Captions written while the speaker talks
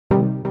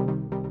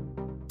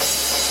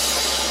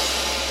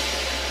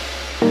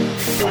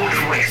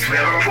we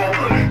have a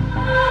problem.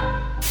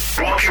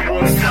 Walking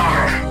won't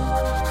start.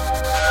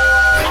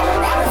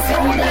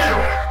 Now.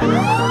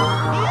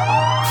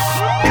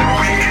 They're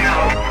waking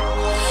up.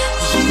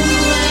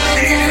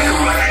 You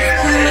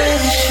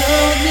already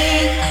showed me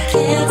I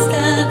can't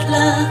stop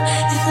love.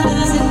 It's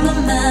losing my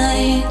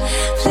mind.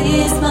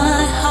 Please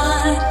my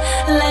heart,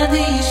 let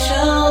me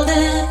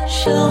shoulder.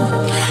 Show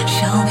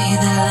me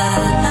the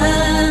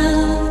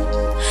love.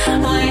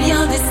 When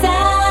you're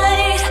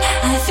beside,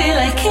 I feel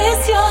like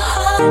it's your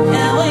heart.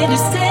 And when you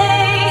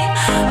stay,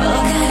 oh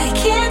God, I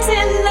can't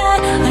deny.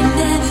 I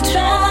never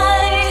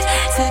tried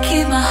to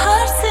keep my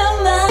heart to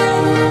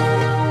mine.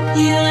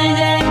 You and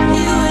I,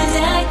 you and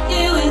I,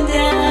 you and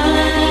I.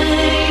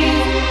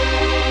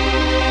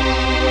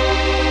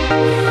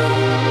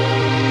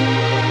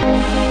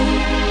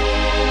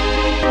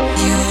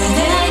 You and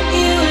I,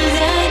 you and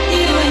I,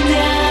 you and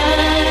I.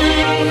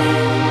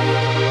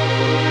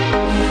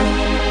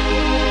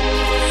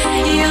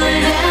 You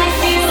and I,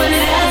 you and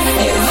I,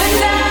 you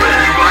and I.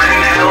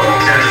 Riding hell,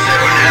 there's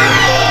seven hell.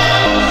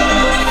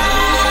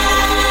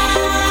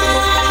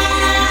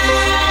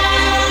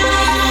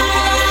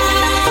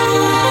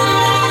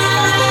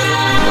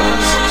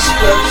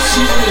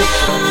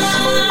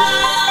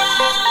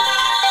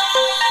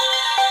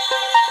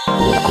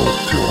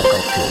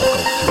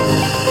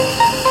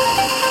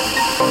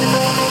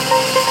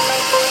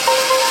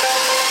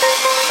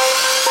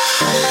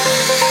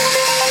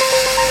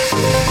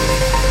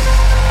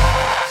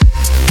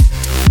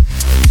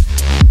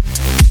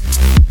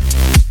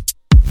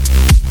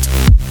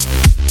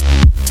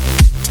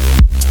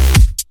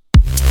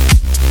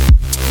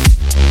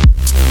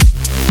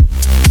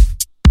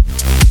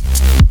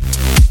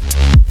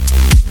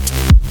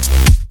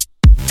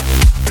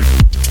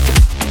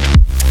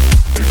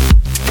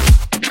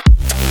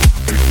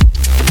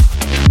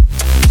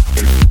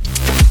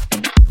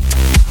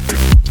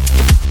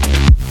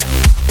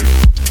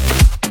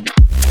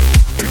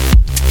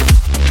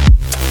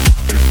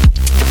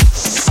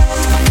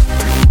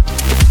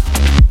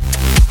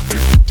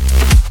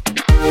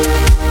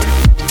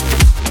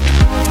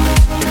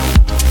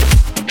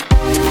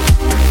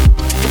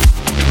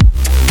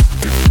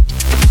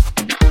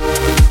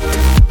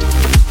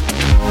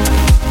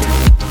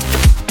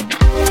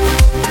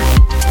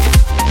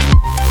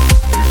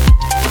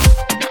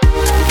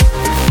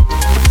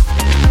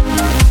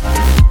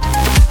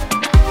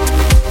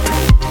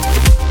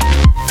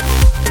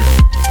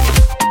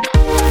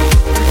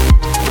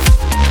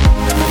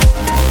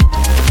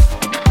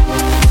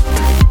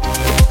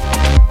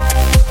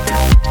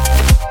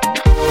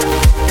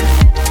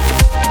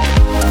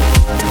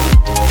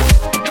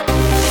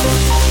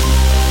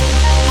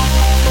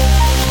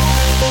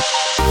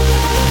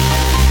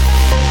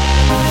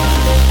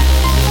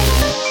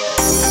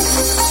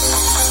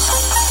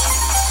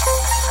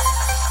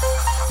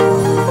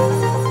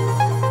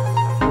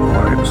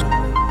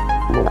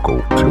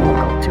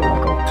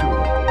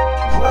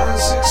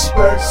 Trance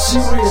expert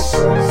serious.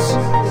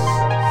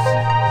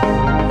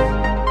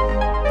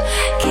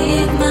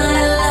 Keep my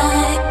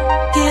life,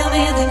 give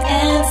me the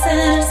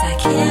answers. I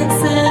can't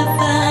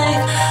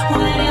survive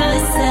when you're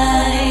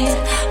aside.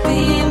 Be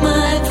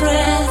my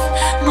breath,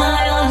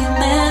 my only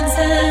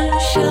mentor.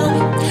 Show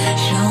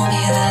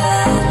me the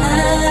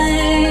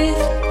light.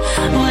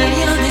 When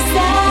you're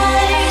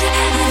beside,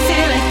 I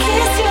feel like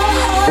it's your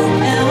heart.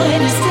 And when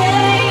you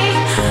stay,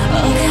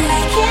 oh God,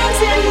 I can't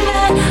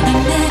deny. I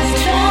never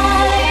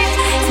tried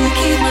to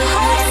keep my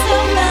heart so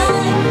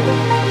mine.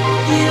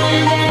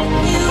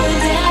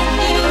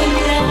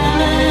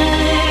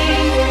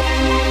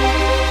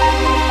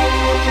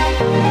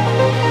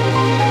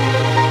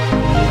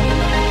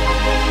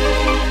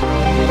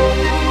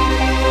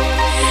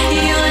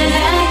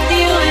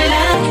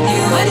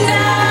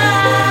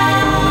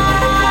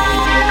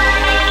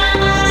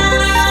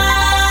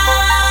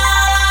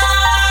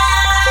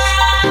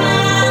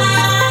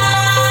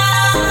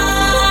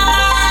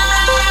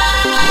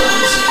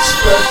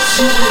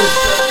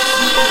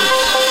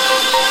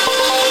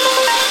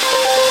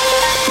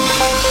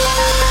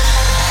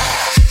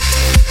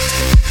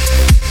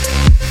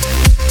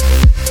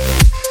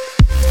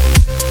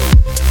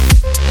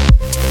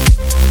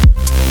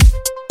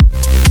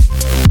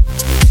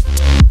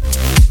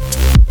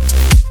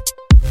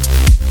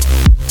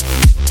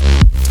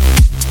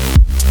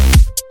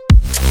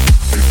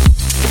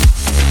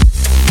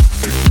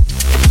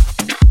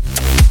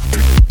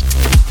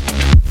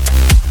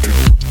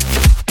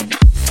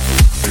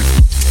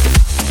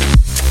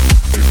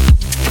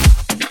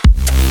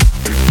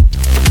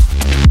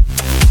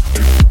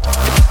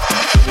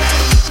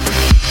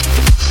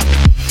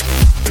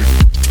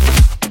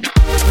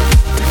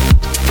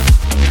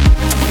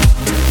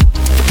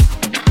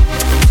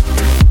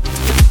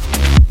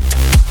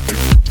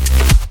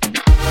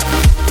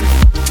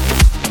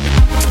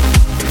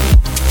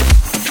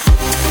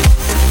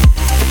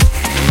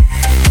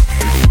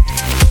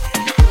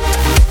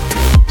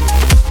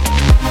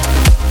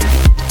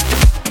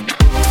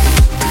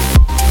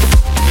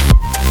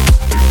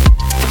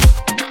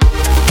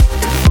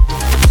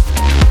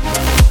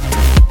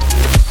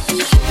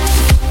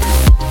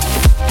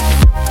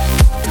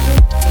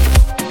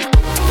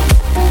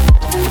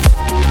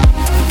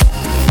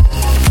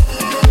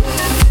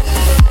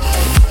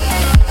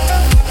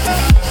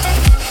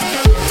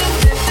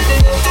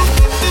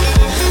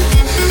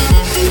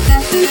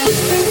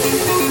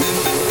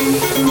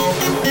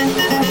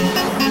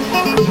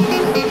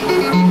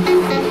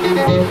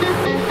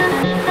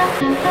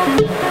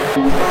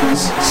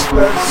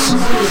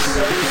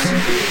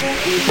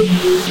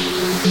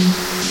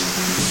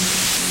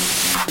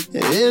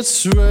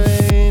 It's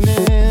raining,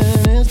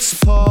 it's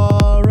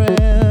pouring,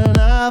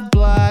 a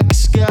black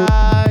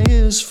sky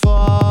is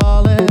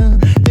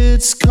falling,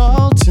 it's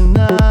cold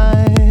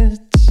tonight.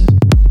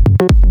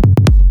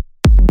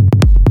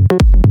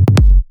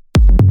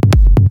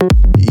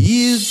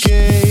 You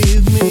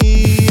gave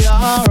me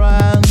your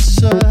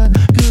answer,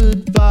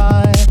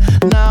 goodbye,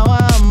 now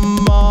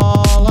I'm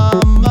all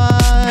on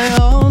my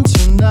own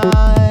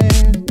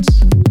tonight.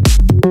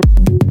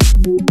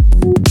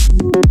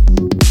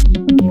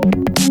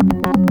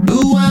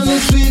 When the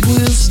big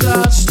wheel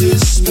starts to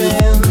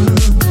spin,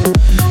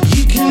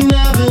 you can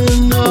never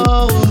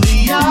know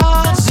the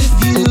odds. If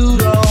you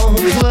don't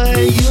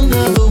play, you'll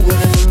never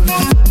win.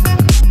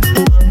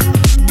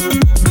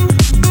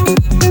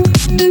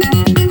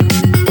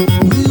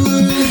 We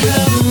were in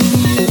heaven,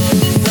 you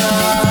and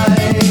I.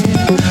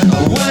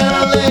 When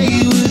I lay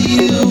with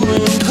you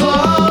and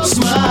close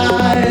my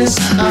eyes,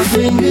 our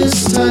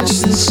fingers touch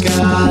the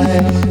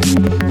sky.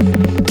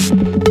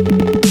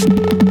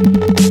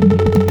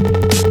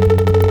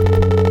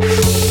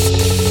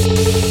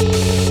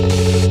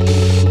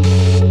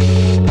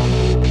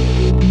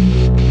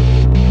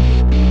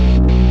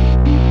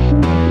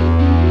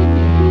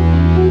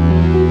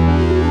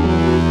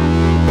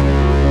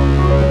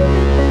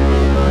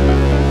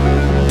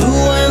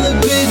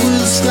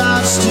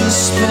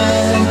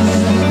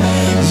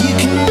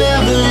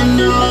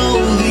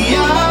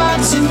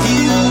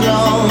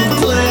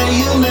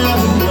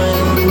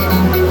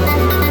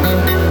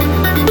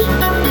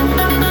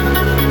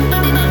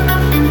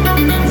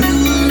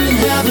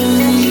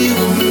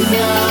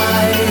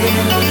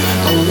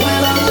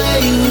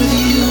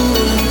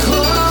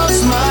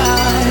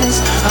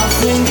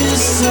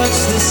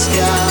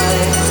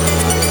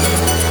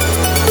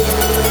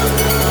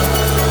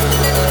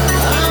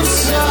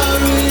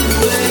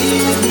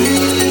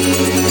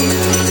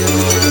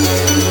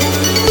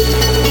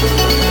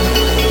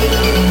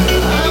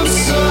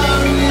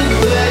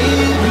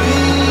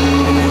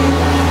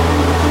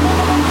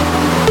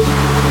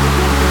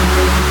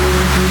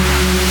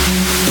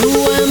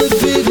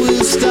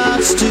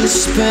 To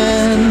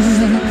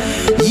spend,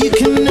 you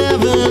can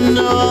never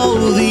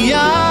know the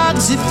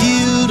odds. If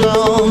you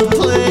don't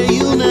play,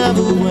 you'll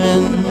never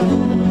win.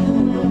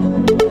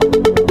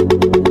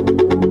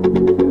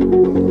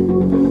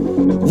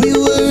 We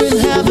were in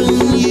heaven,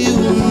 you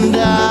and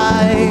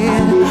I.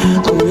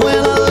 And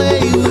when I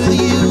lay with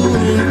you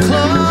and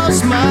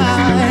close my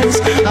eyes,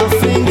 our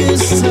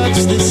fingers touch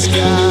the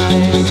sky.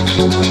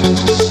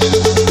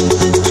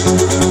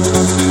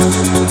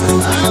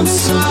 I'm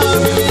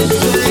sorry,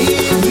 baby.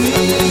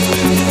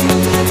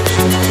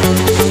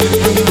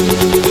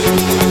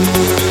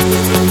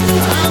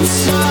 I'm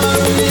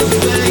sorry,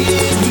 baby.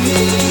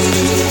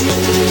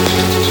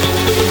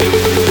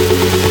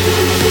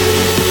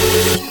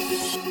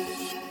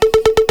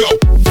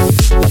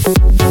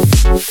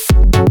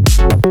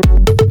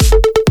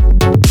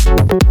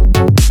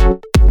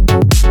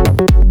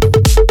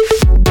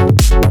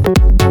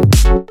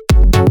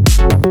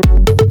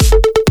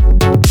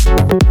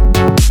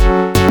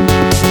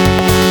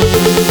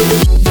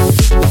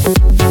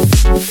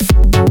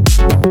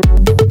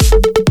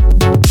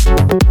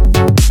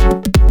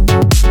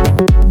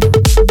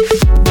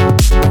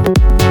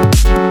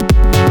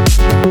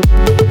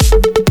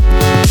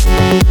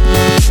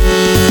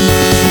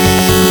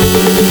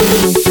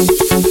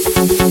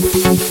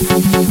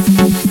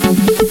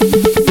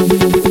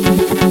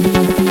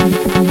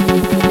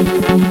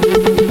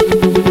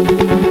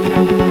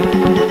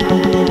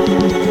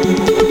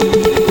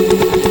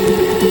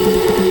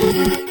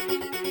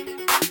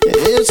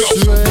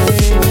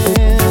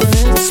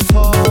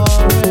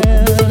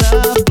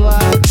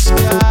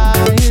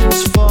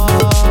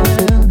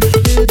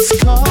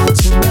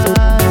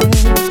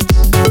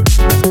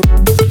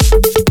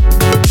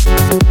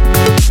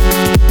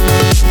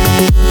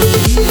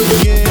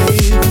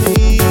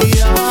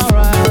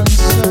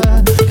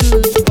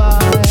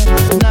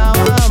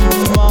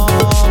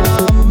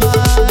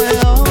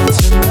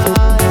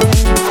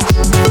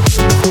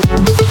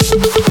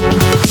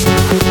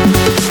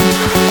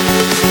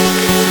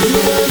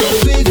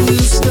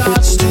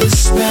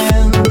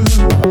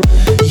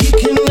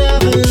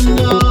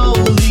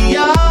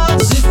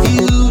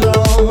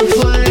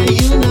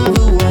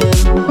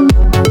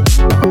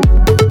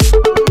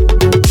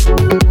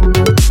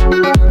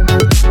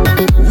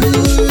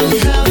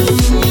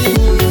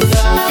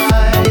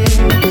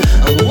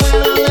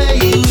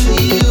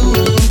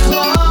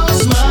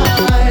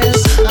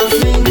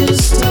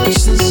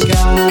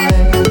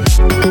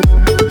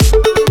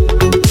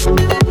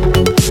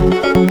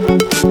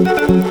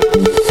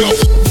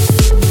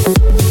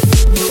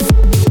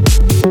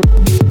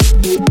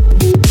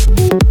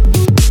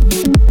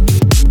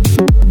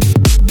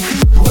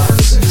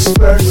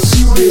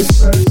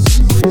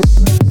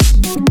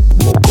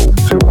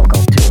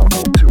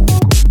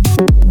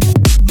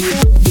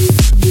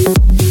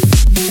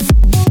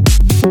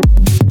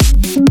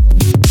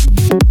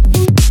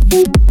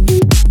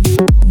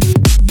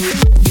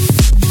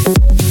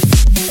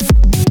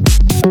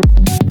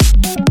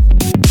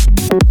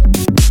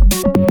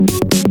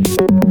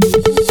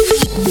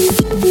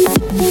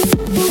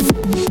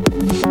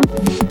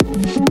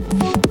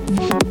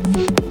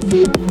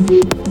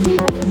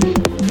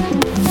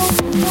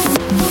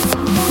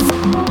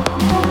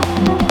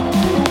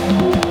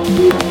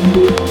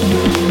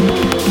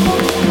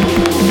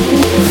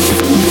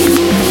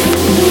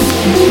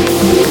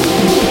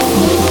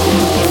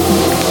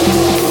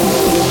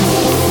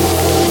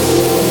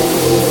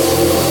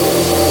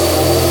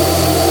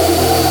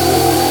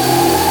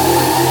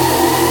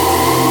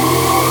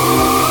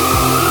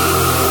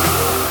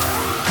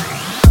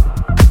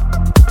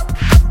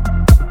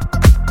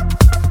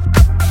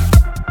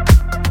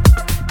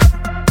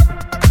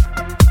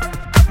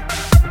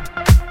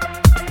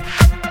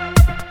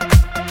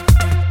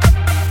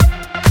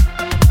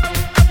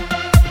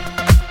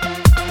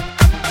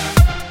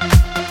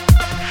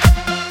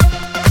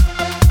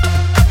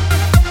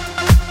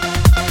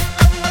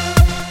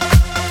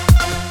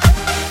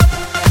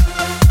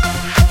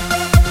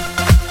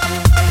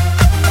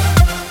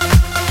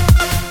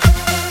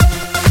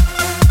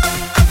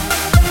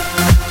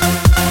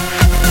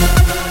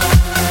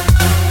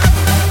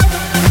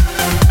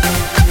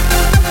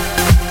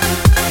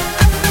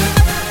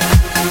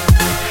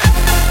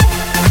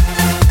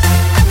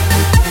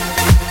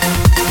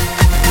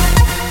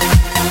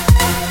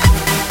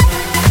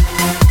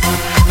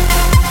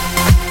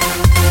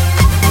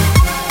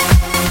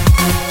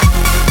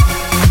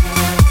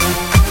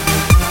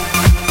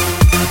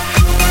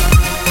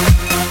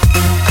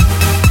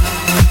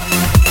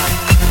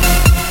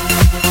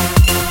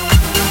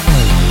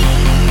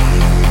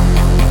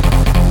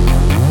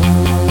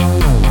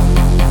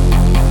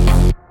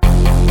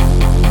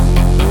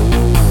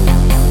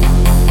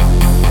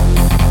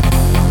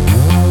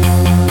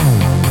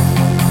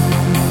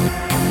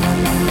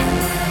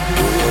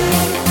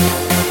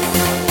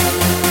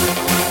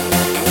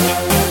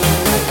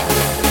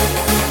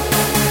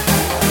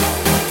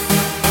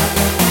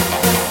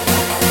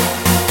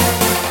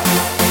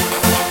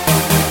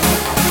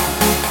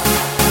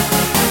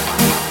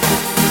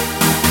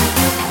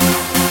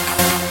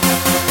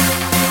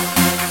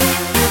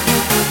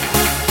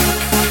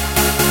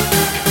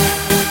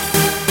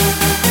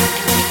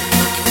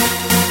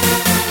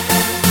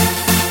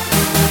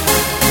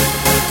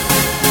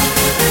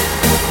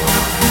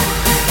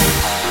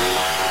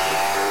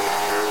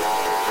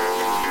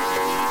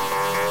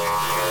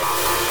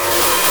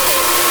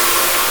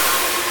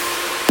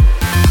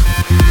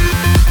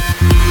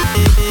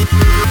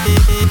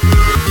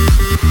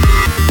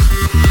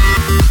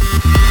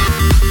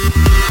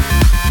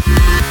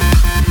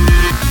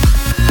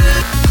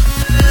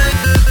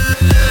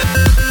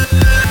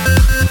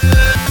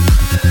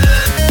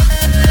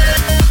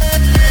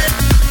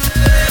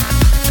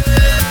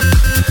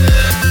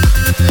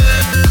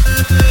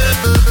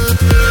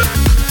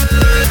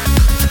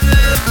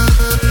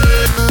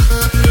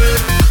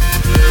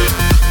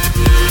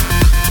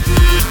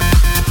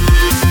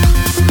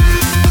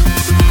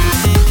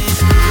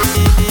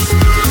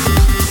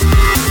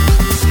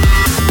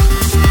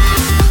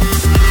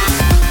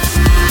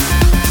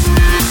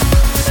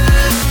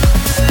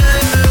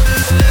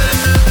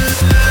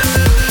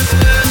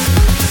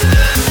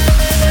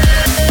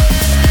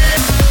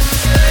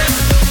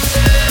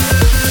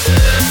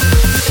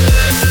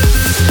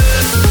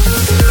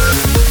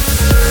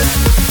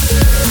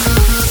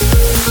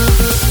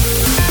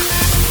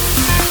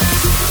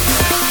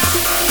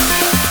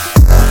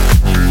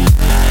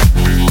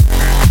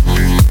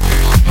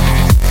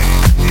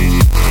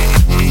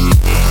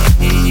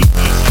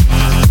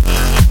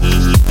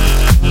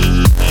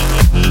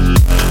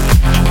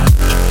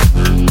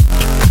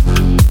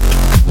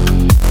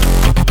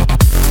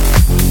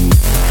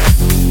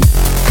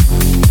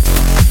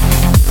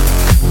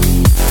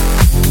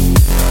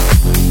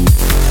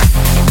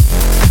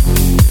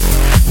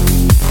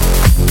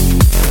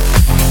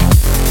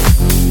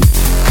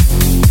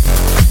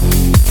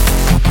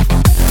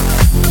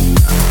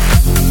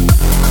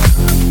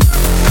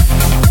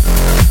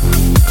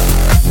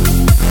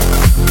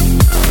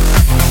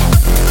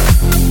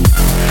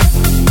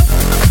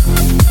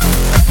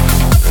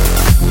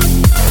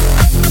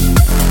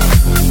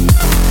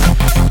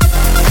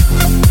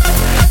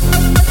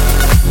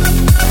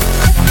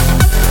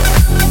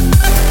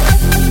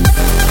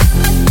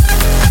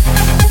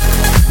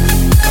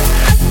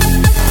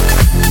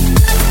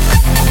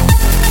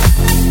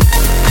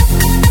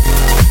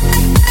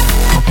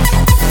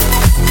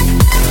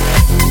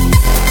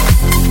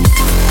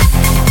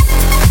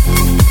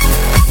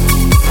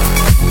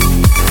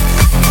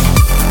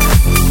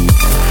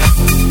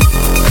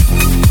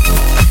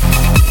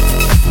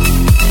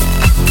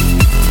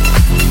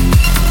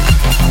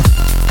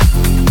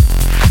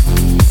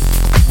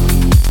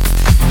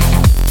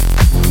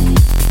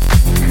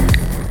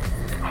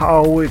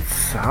 how it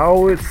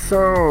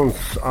sounds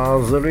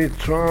as the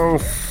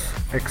Trance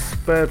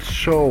Expert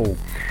Show,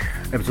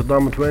 episode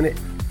number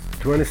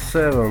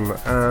 27,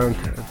 and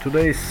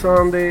today is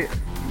Sunday,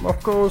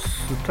 of course,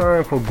 the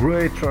time for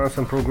great trance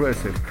and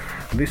progressive.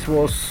 This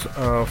was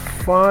a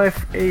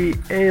 5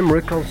 a.m.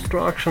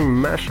 reconstruction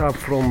mashup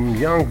from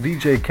young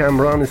DJ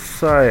Kamran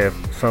Isaev.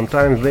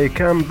 Sometimes they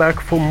come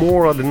back for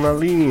more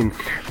adrenaline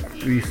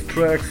with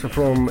tracks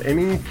from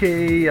Emin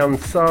K,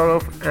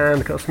 Ansarov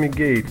and Cosmic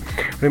Gate.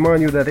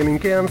 Remind you that Emin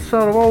K and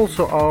Ansarov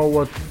also are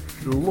our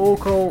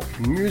local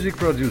music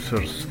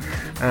producers.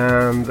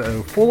 And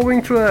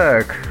following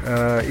track,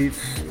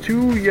 it's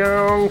two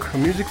young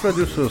music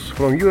producers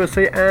from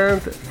USA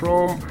and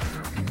from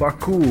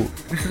Baku.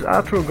 This is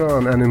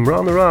Atrogan and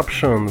Imran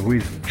Eruption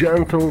with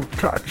Gentle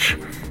Touch.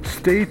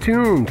 Stay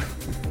tuned.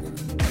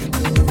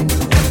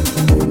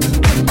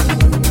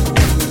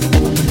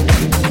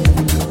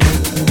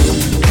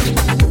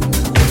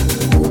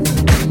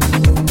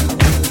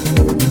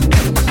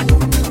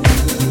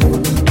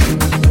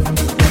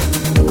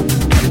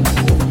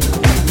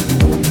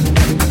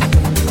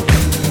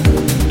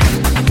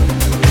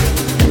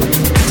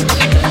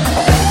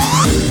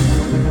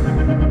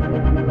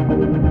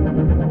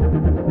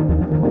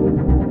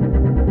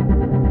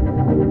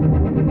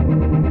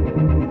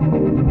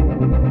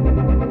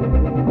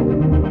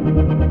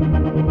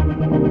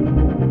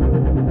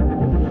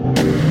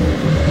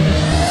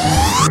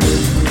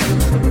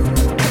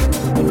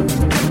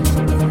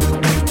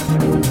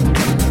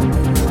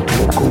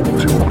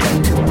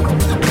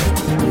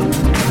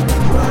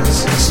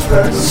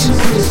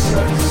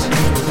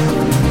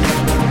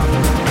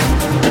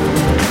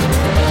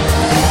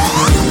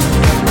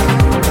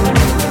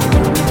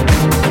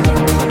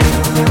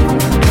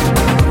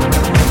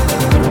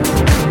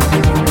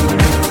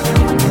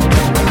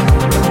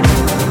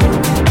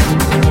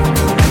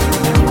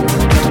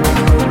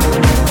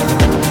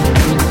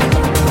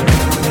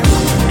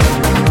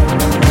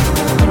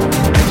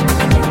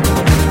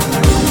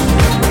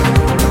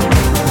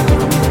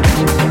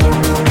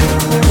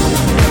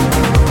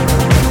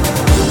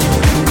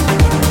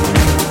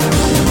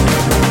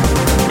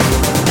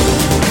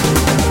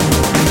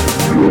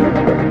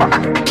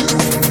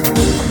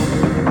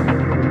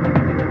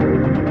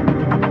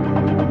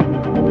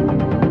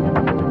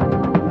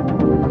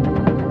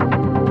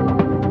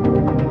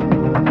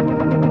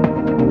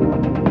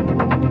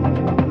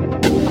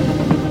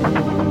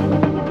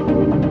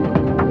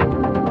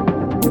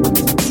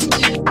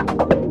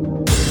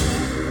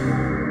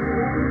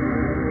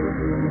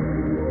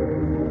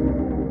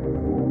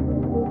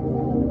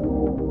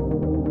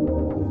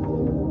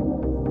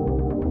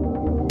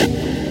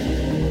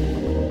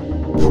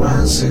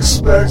 Trance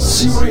Expert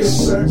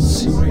Series.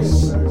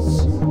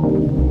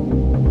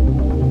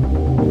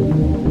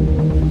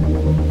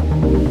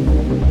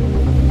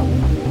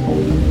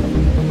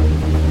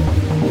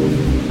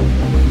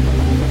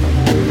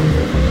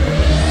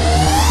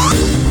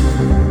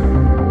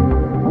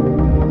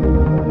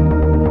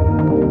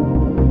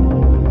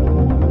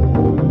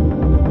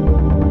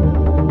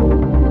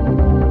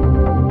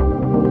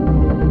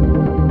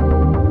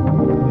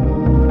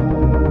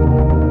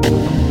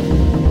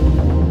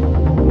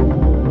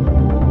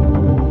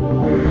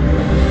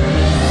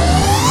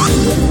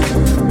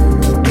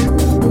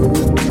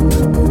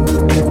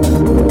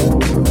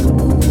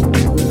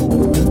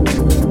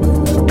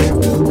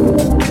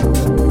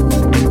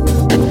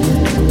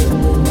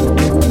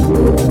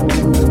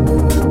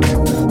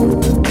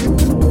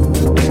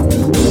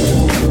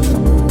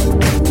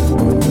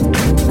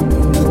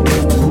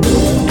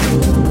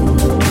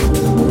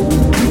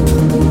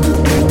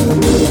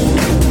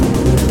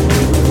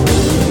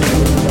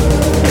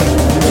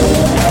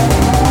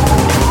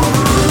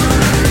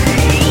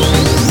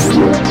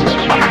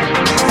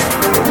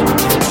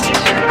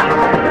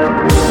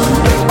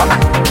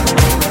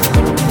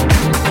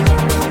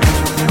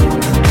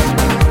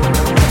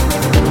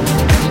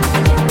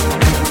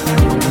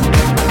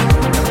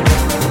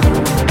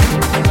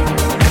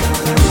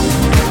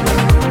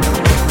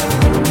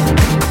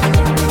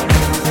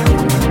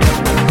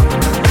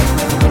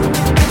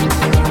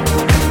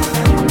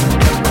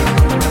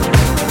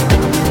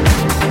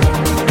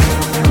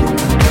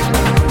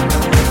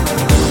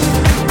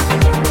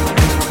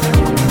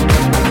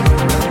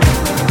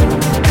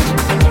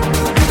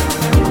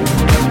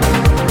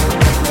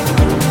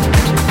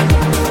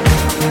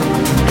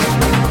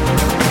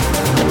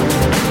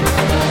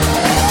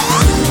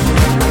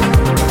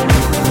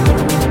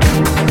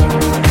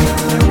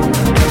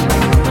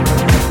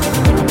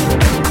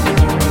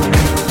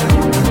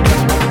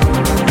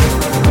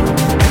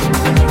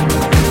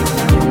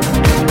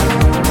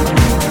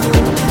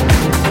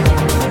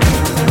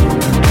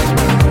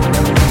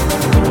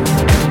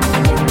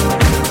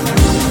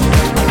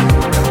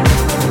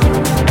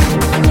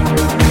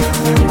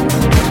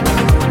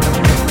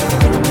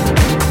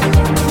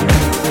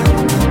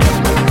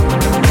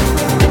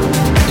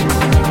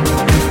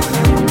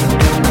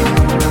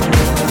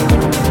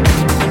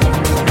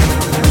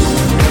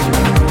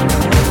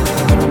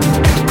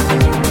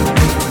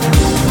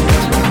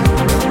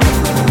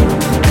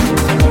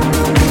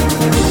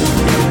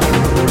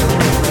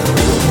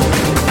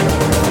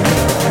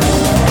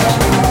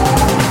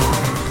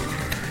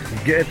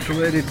 get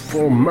ready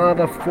for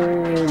another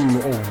form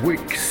of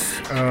weeks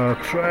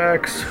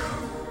tracks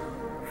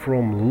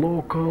from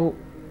local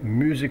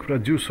music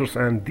producers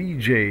and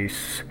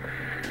DJs.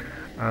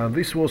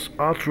 This was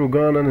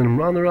Atruganan and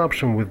Runner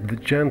Option with The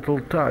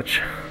Gentle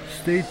Touch.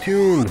 Stay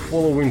tuned,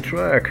 following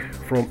track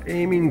from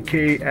Amin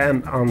K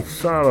and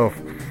Ansarov,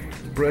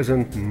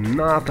 present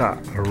Nata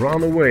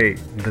Runaway,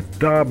 the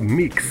dub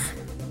mix.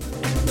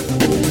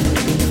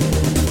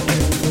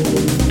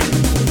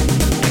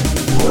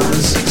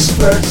 Trance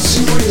Expert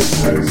Series.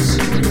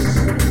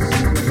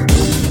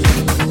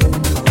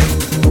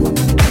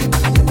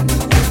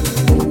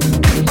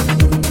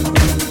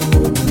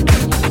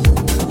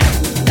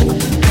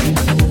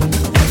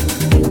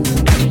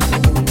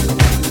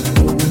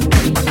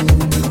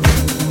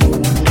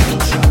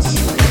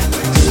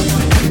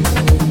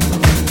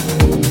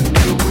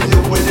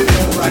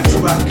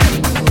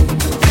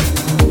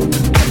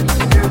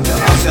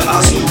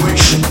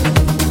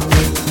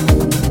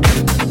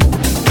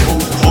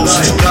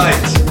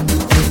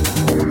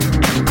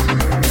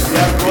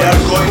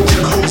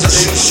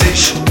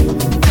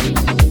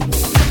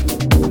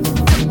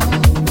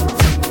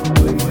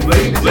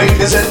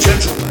 Ladies and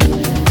gentlemen,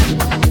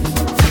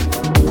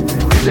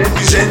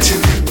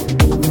 presenting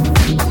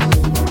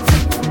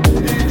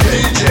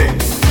DJ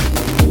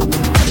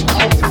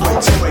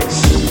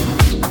Altarece,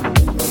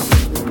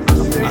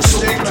 a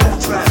state of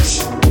trance.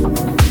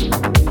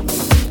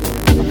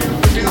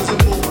 Feel the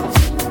moment.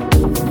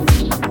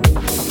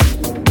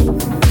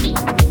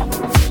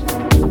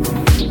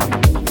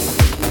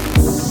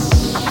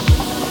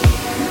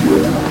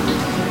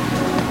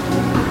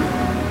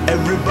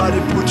 Everybody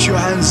put your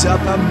hands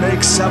up and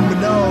make some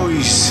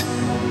noise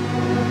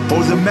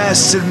for the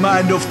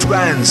mastermind of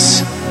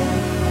trance.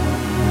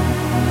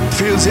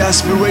 Feel the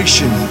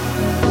aspiration.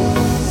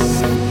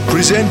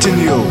 Presenting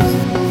you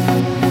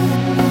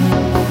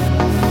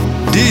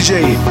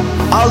DJ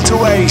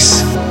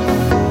Altarece.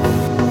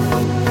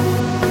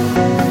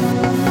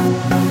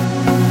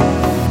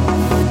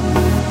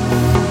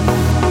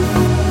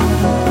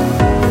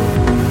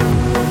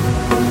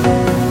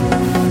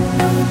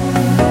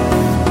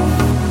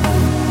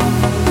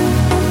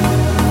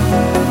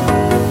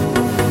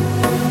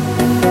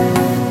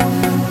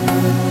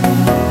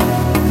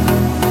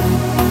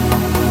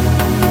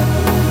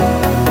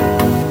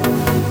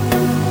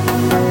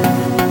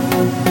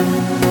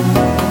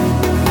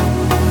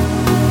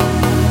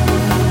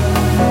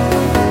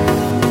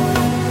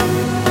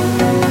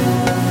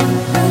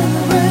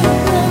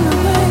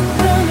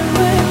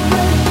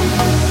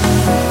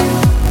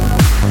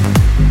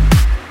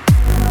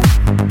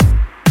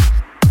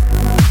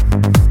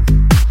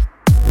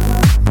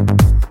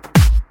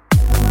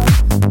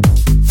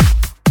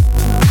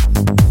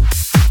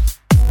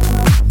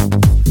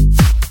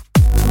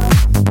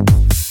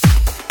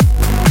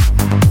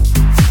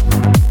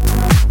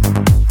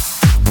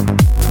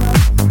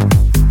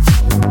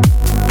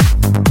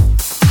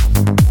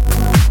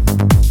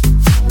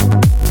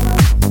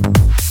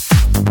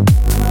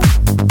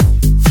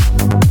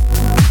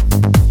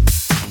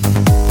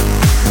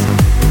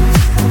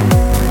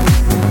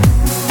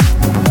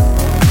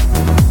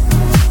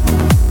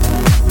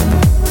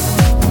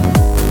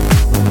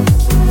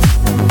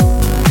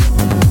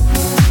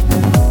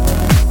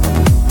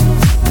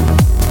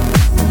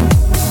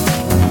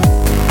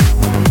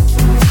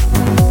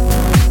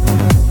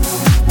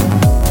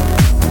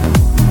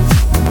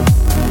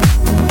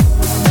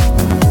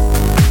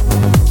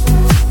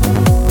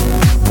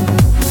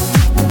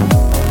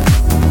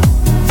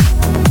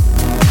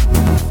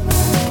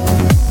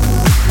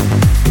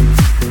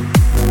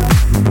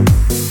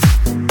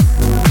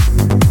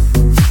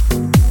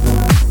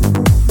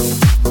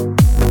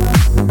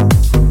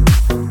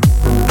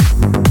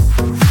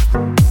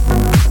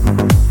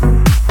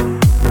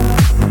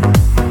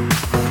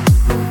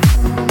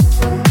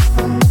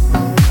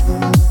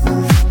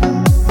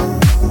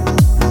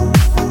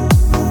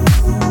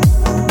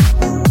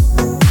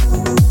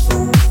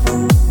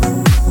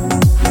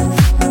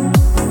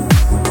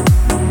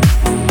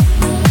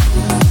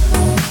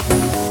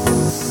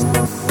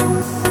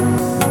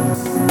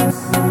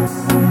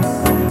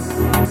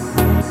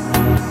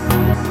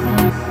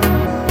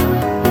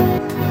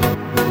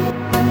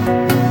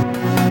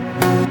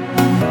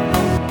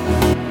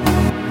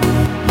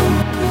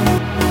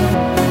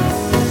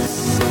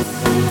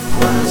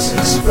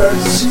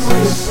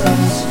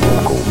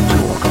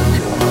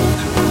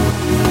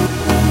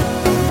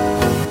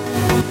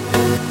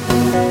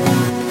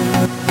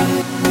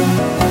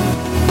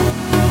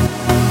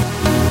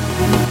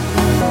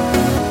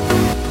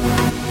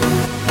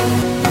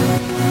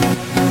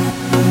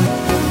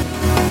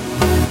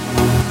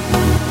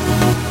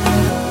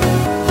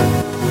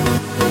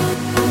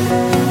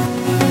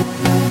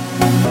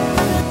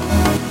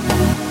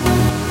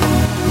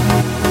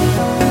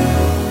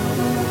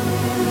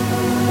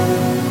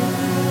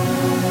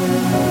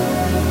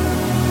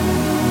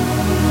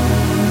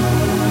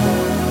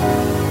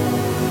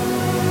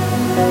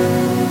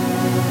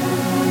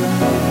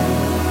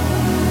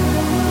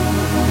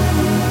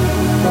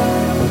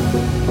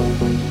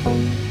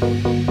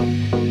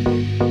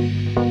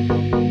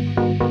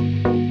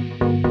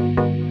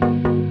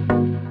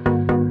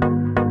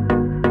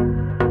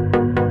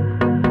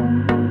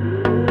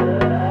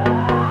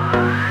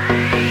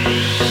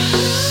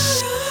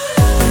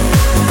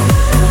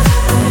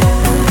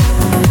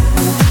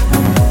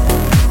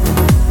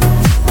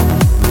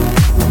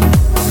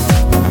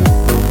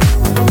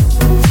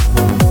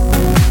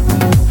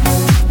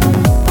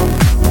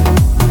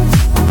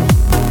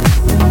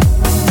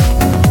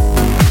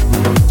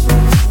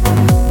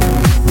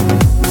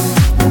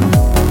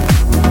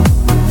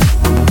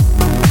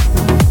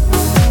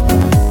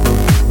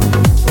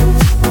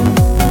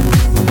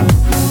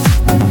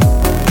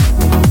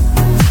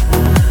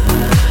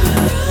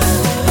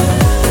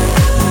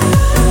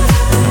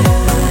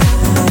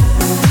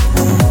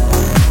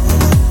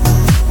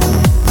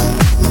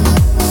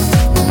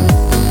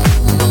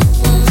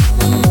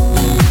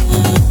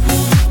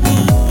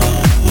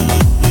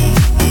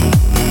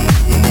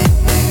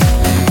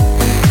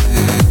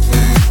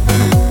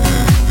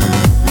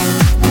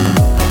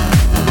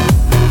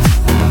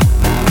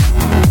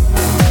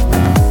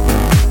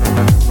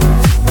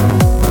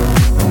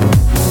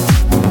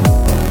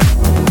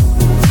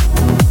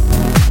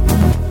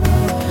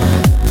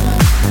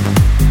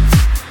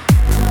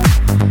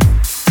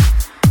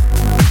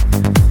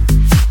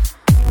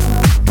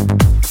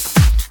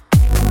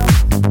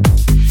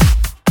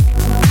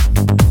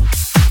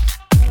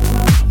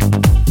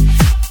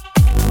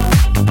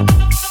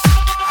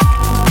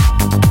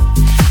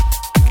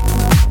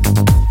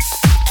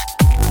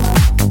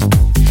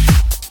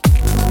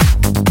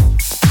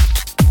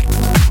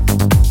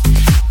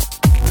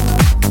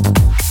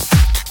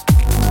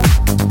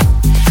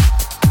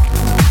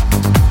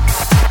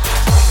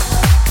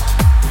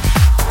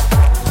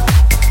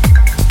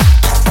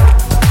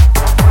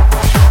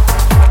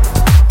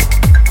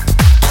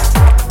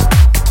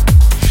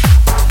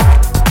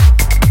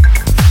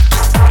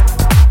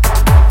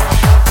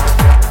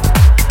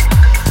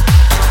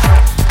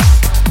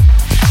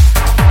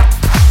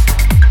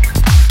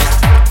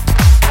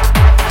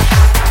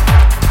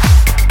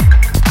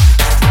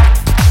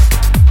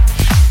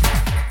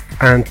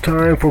 And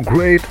time for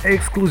great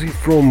exclusive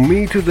from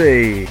me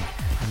today.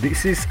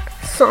 This is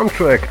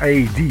Soundtrack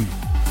AD.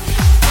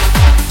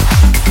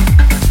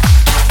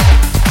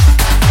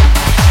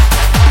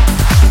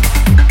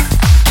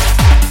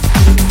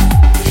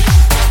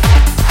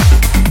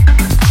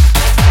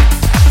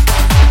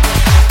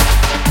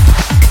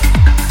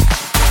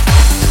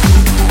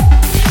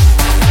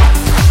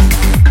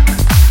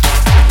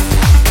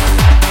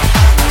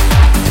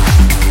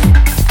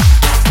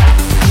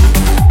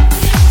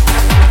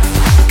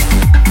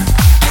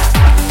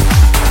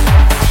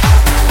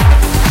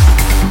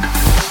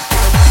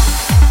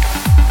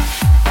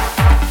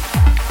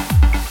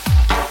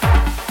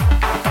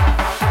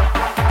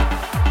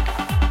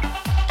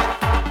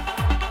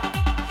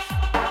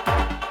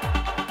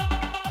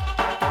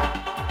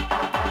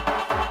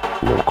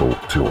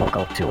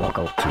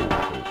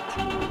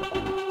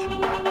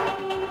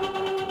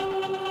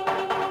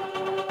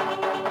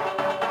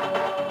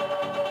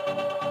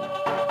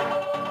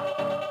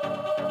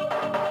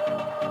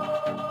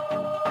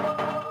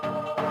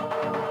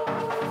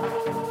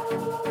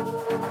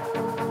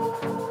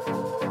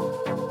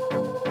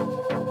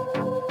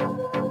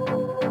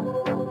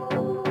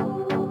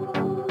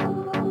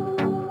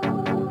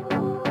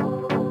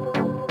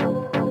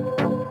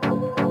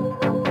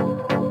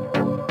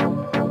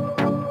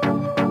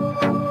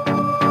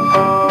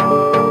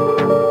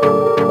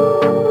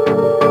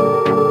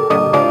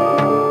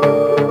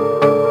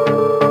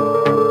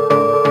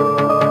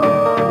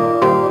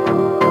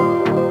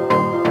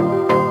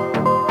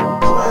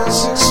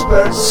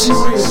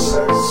 Serious.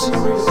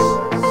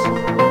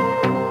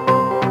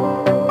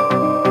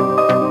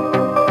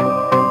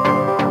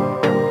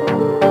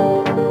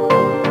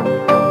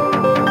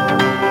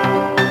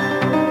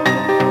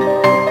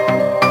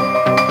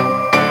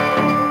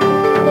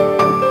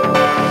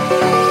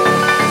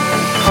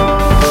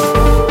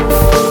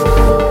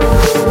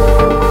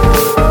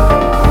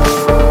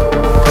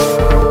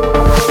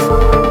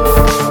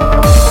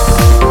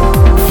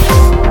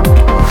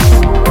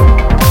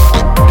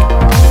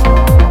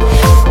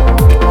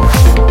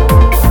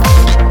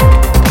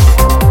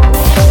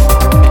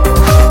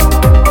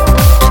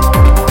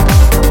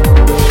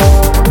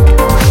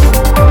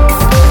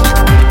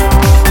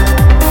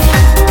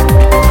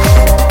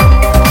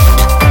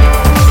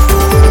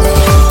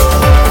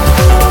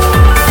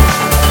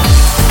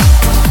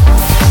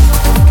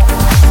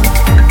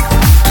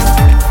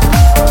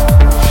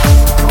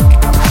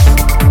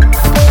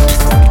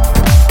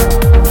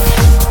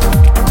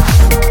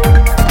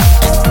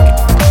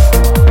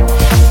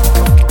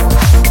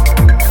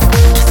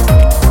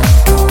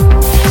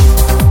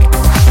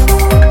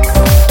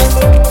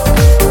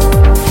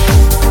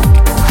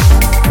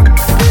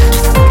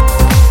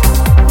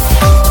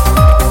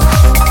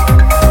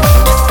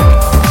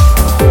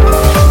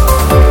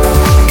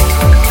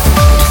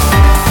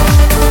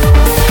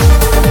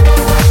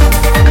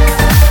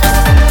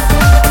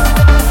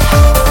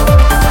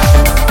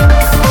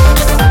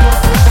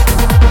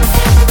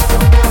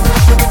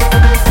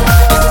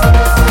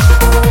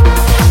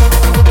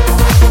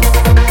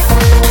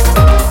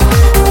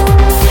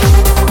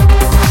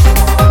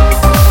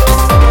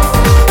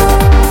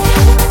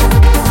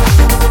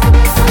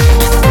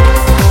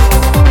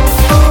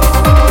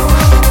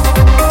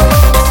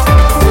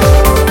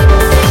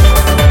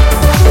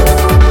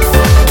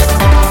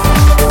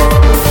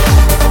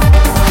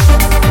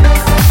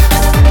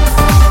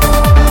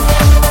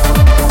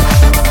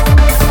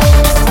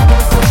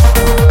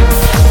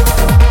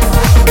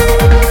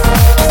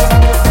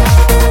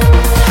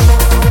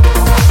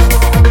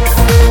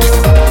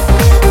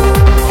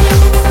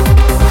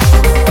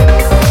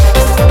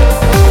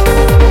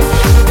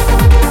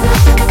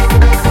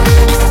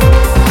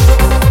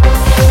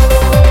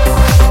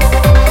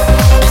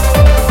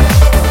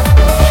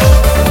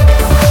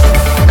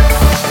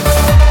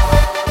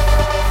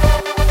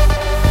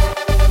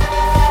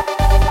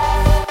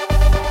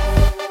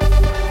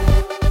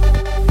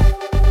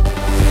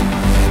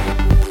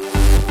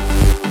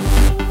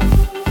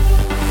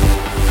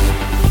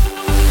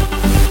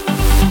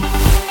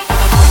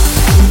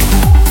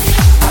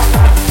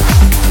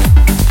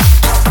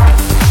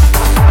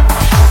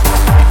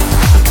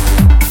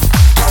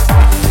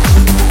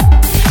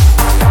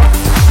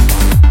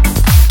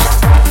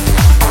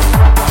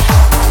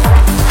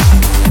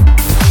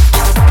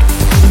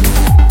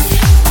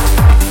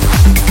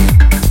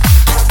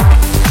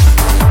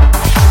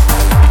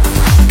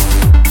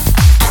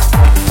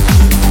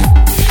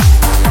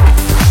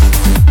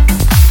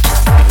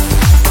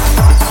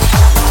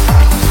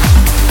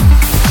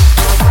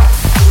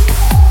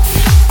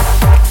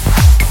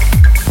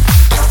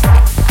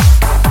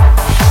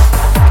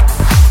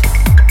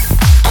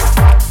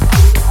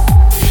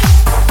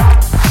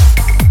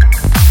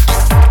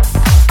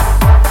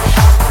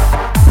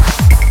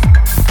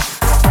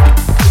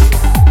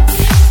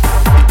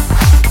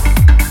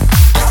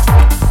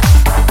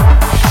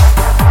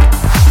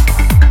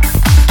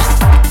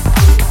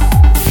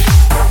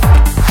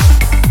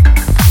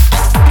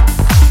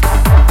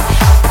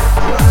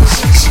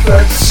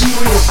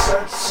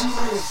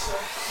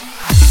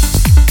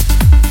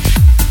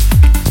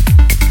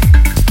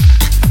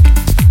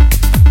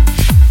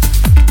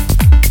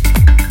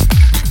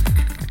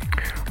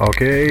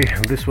 Okay,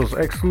 this was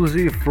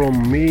exclusive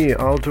from me,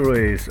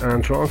 Altarece,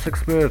 and Trance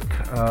Expert.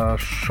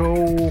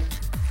 Show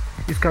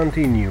is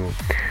continue.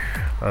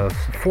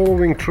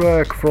 Following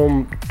track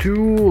from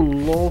two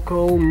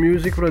local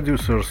music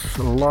producers,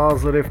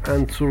 Lazarev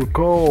and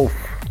Surkov,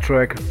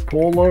 track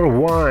Polar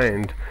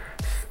Wind.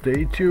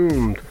 Stay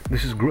tuned.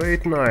 This is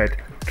Great Night,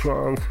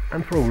 Trance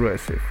and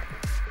Progressive.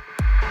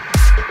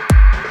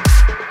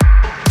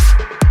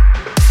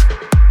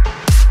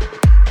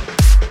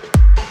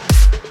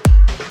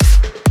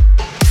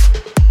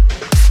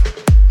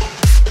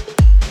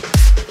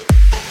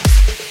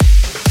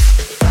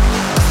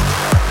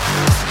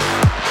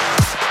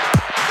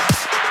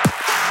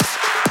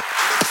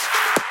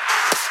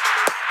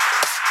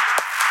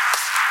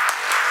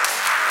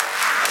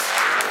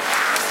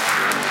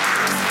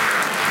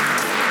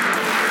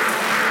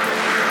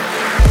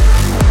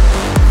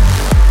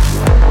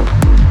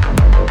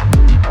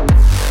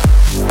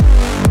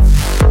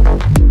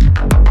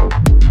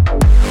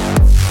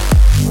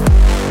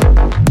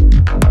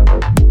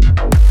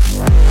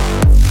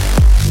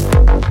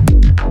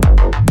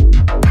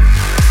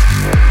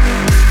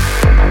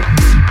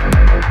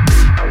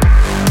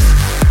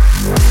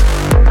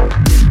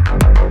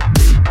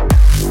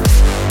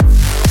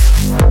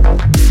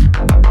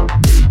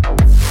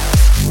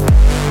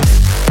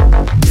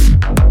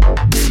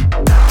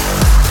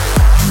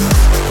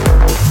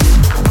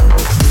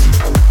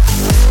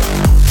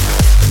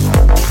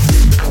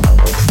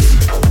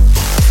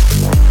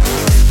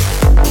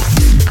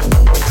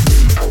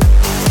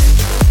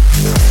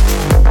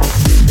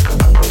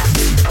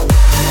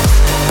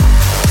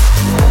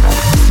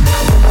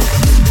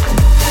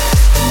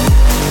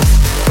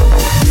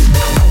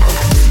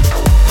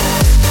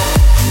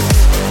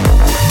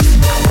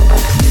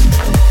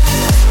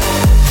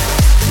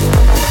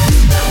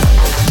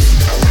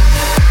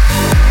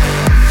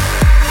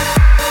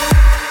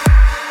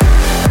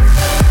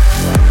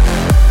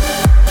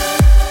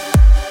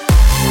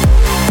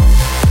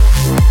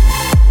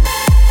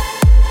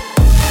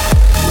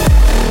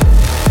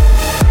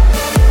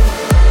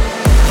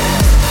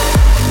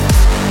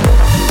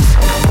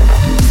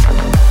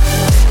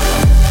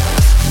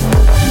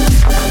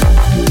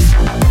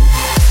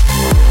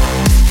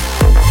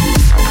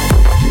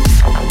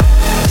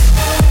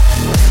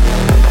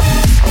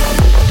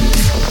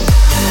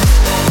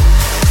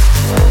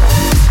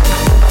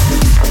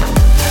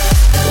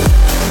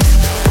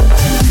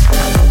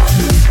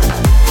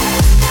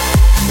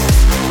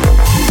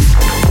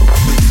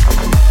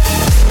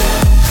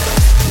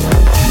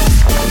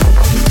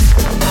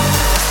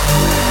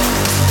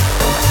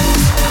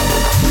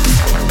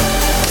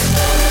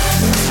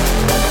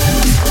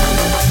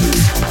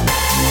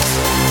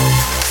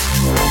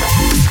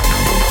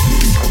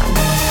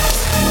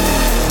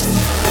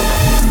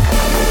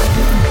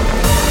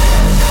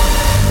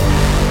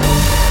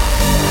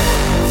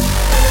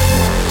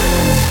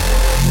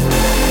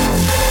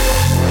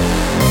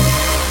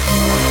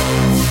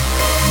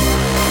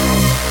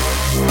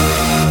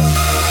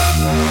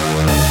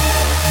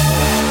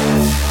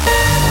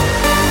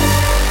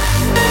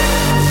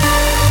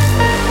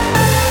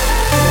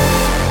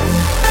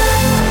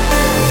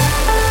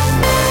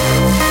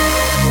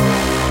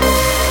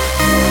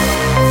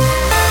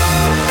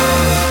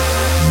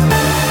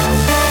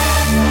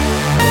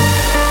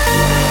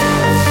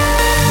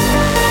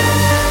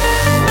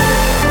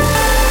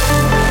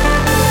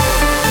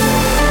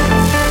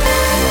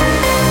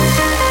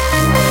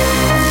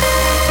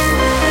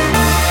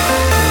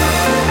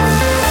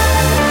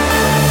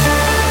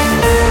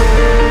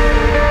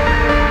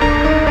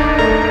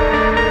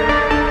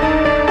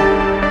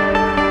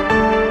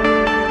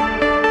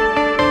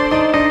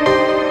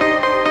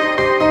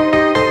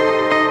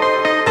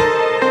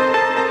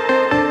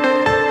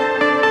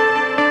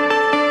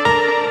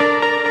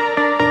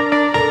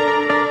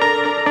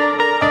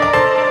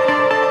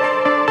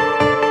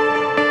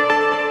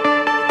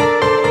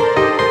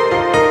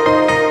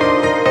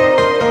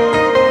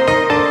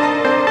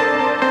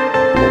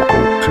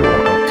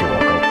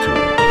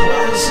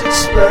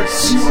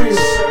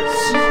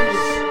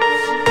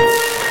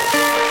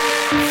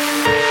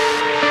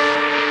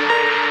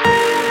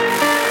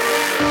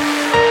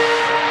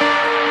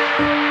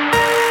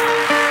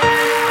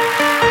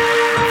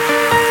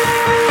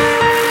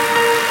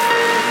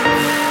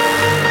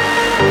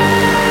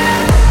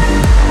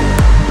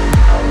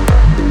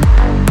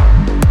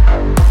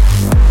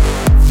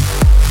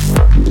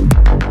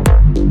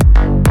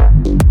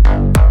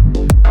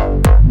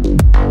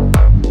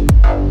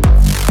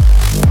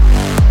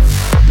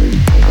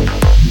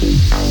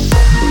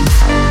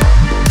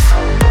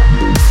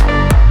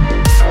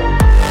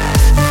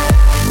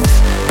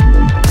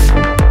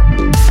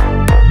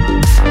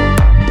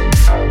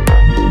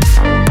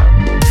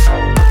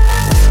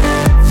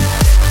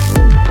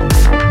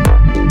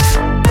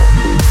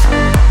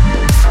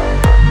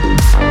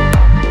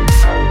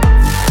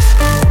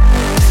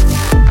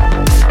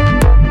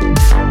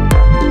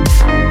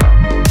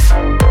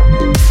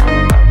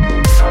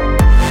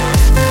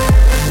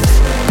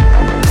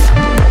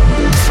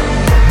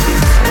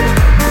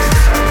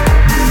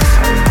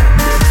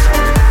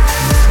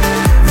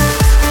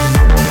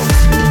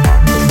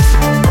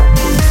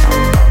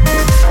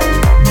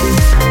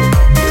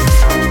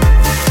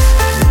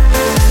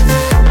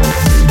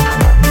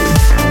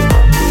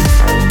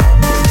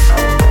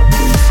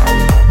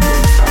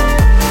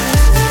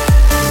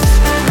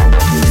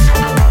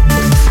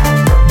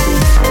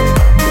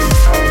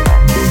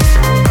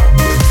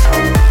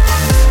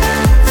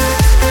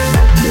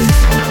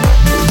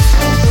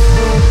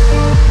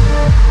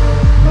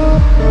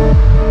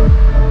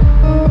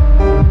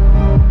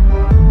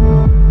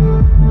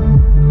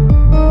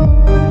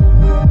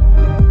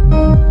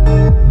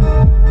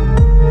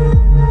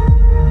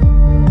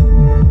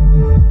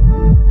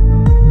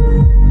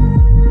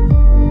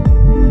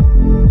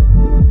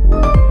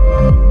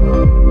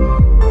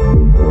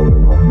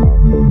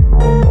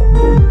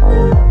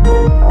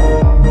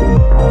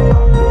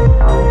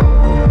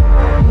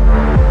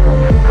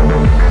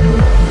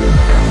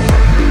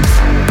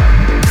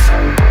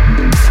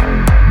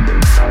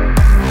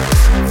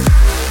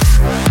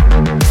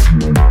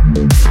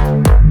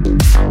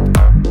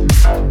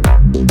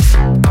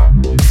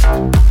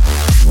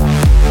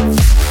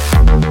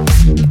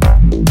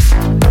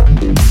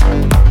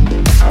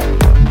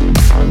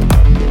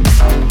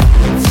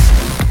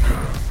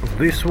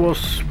 This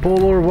was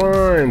Polar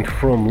Wind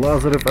from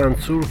Lazarev and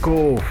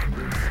Surkov.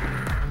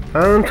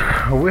 And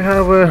we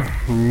have a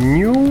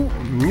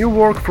new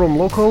work from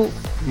local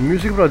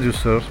music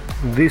producer.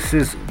 This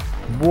is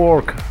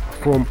work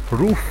from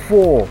Roof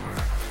 4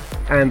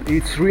 and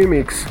its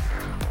remix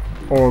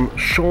on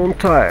Sean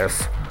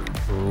Tyas,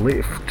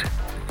 Lift.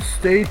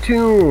 Stay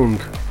tuned.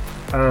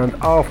 And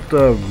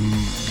after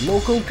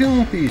local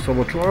tune piece of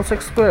a trance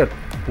expert,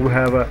 we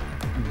have a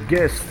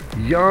guest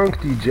young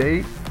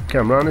DJ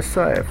Kamran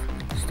Isaev.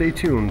 Stay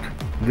tuned.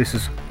 This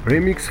is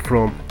remix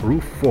from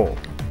Roof 4.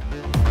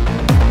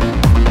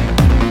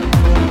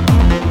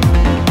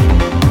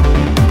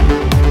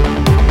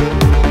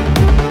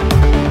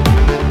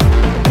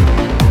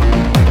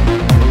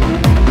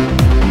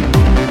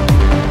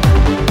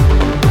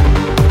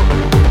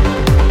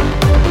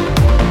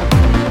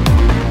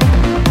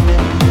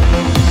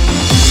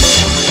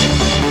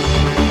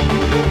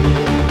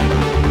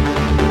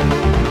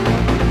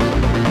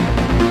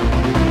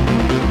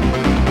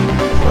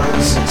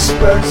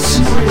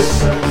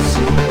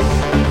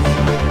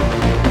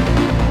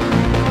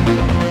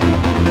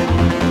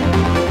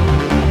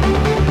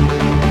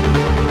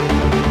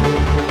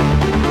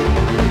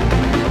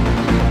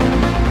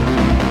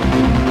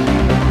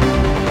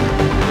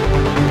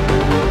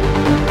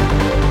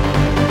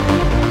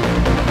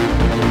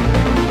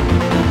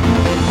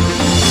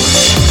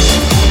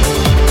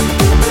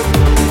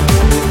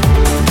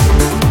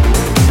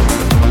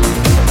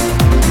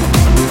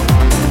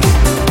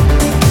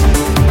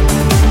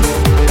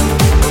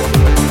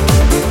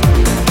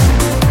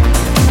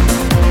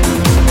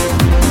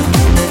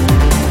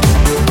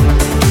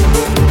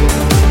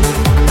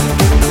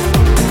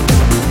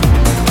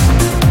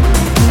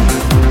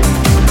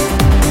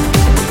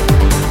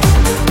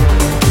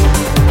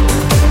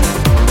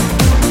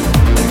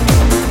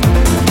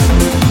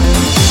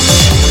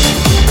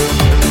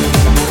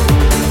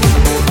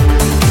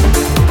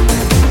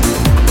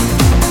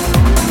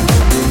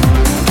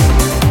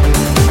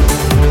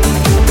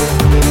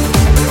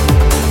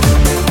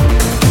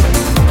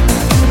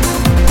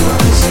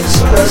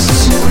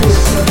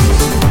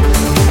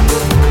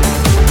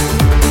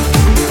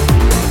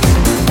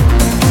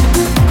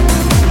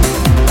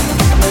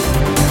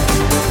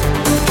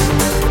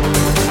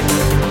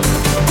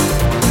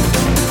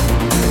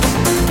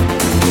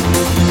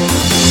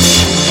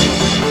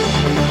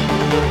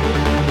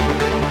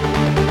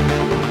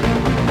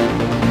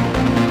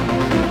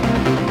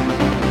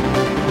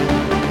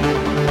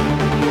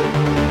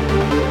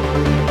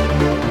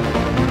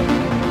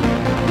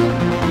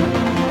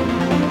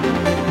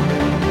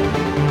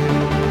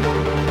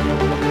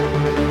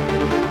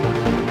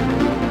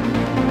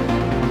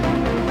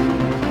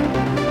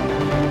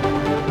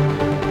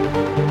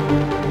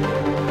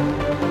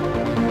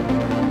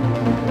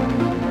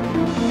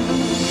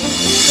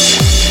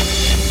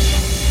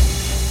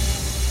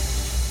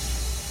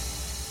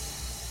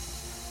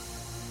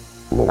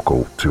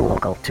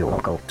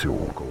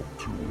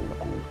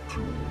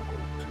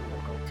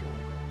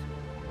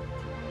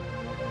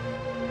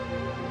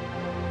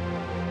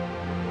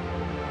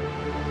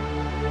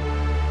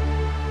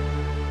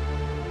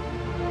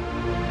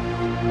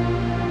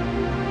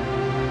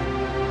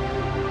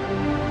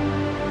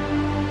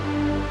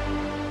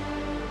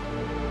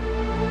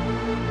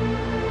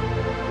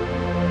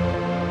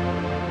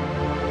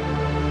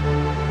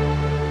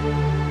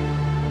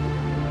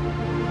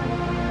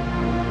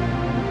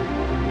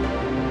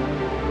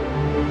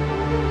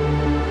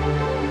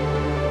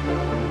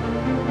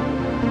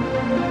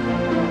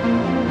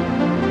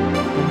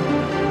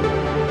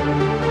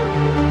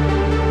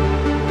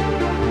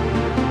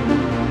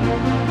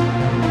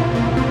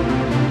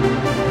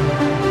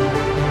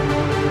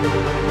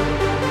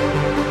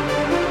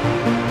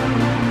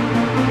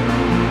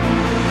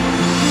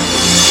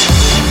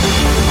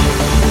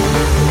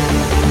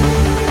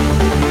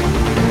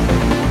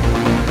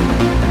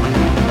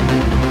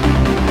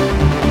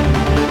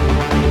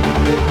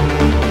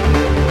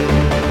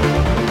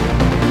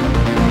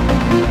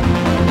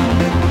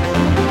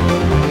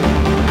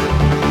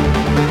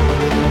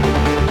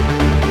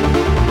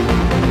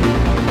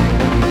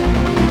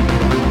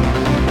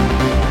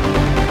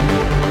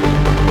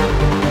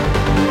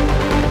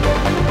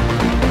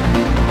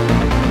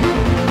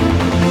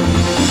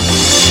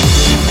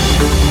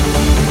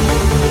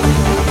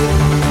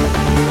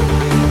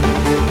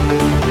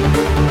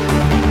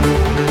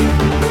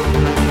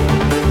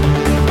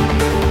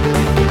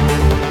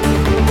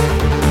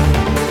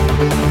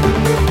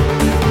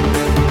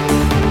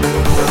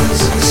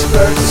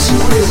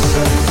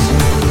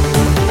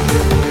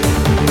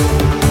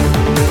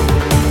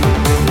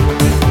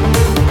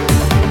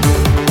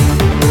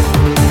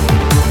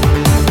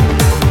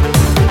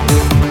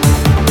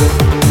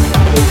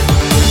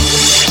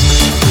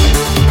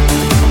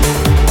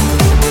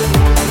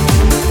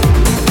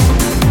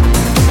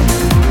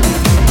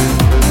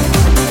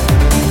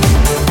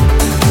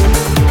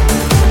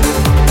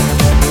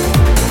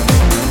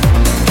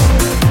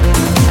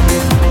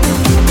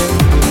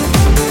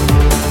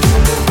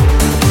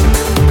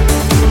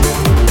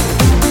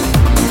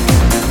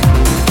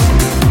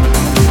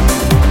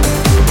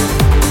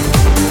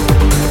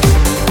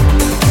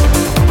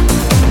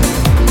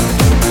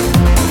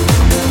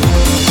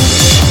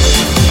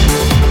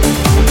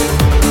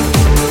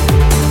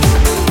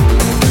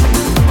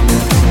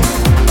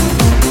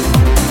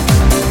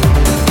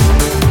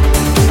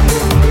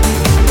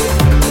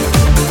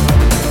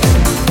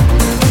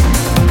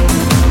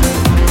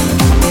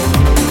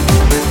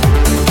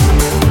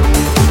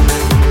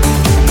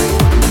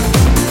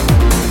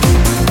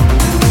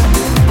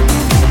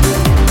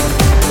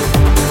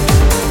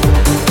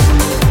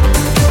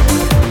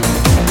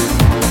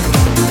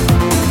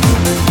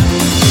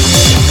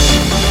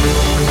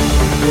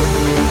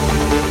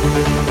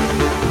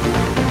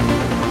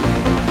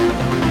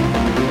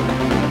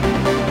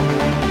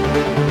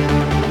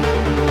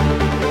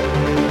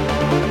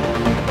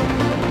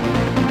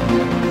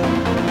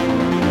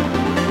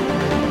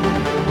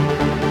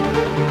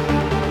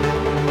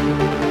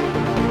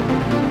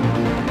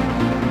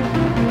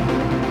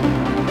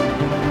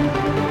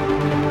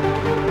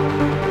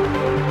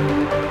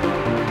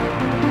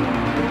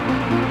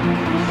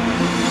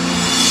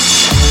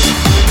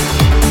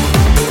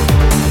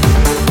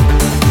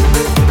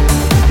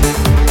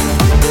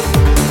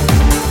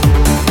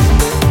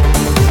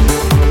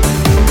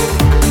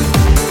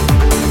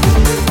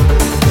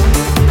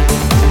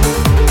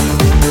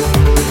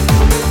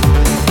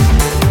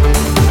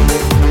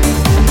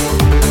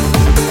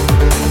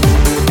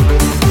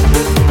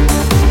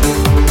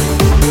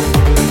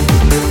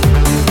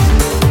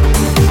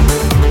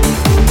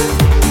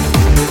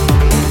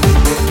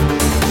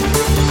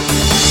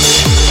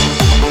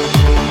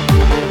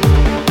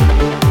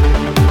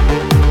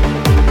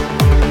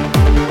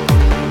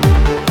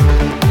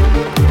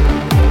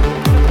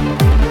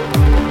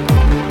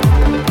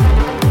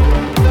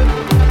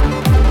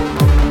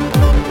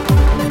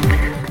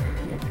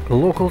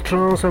 local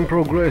trance and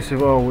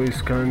progressive always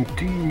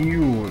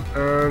continue,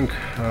 and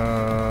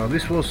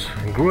this was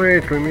a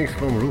great remix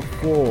from Roof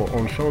 4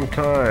 on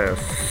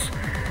Trance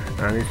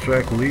and its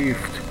track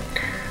Lift.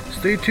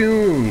 Stay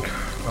tuned,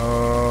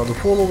 the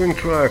following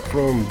track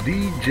from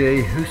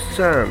DJ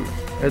Hussein,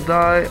 A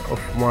Day of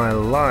My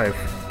Life.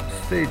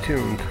 Stay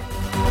tuned.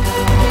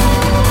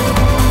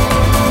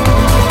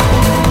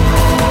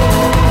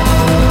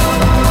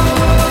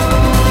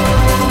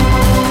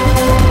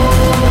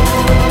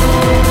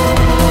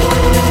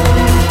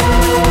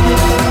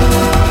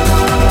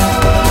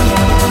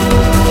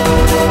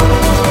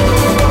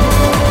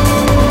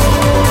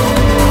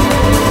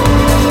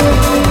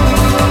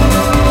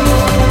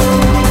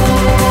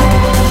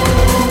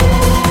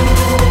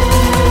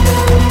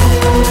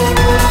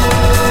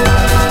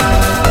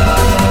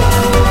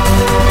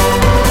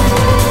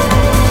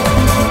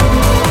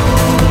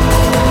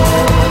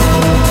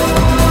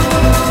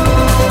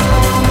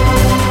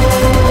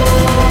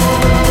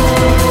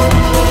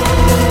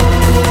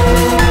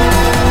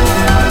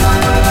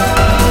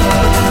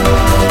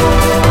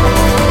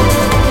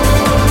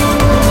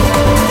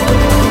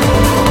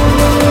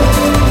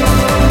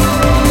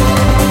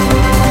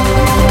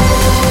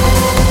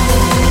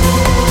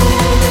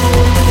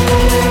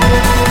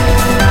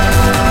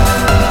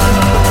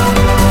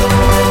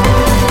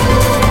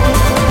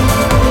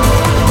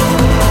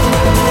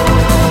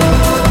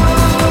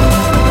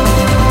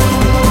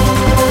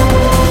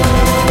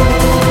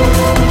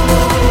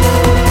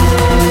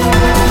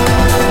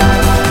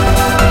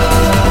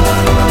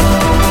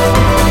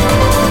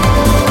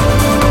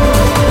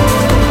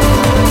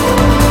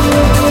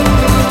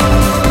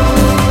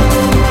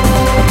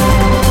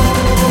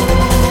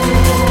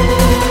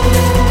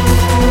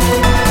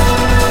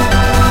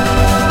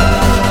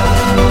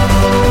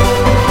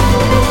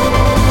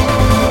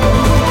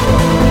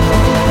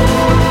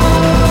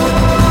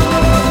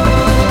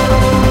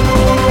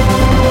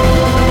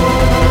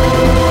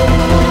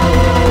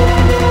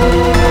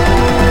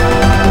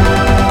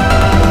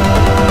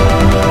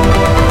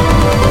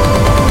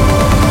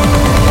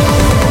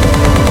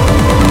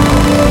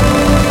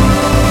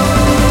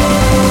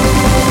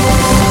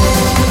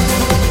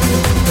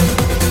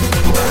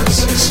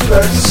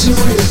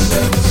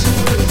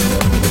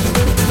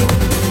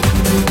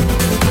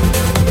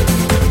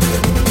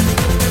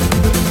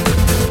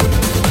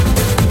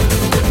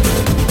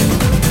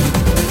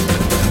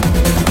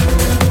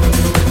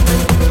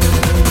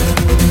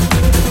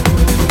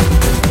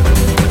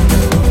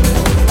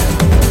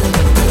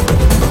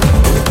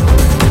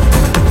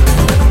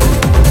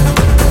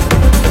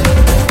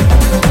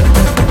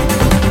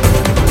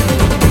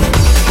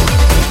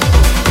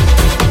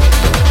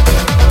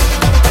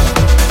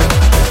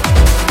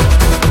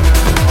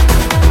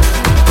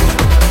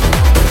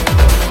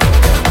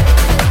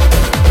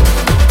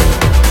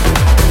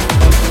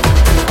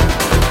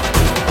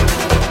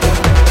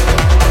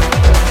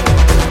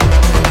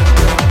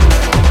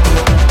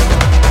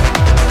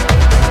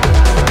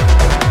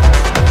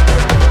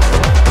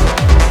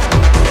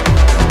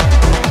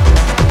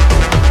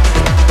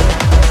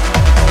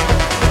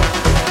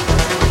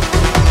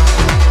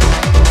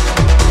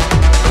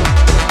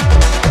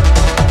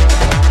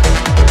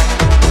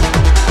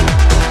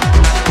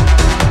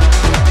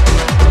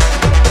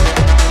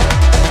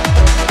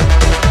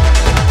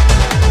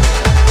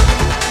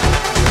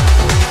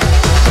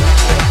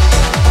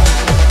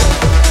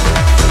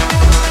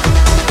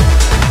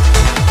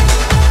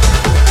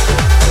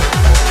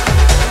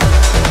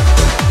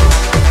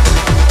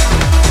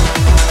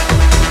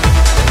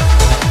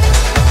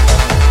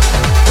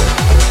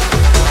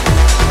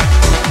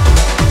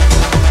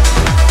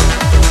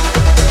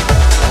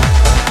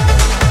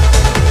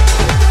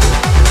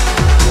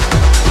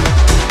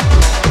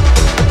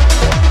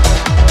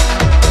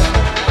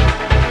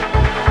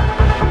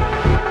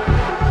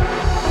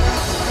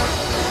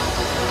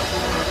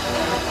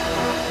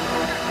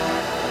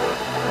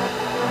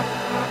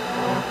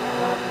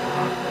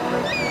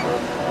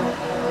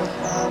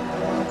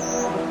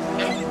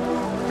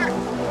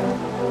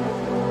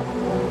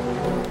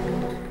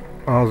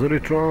 The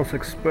Trance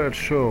Expert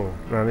Show,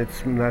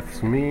 and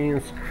that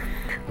means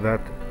that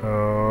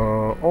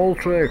all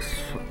tracks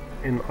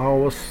in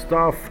our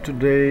stuff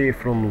today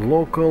from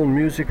local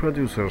music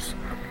producers,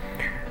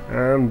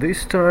 and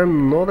this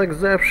time not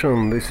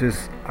exception. This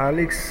is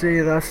Alexei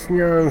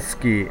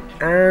Rasnyansky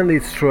and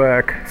its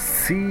track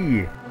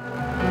C.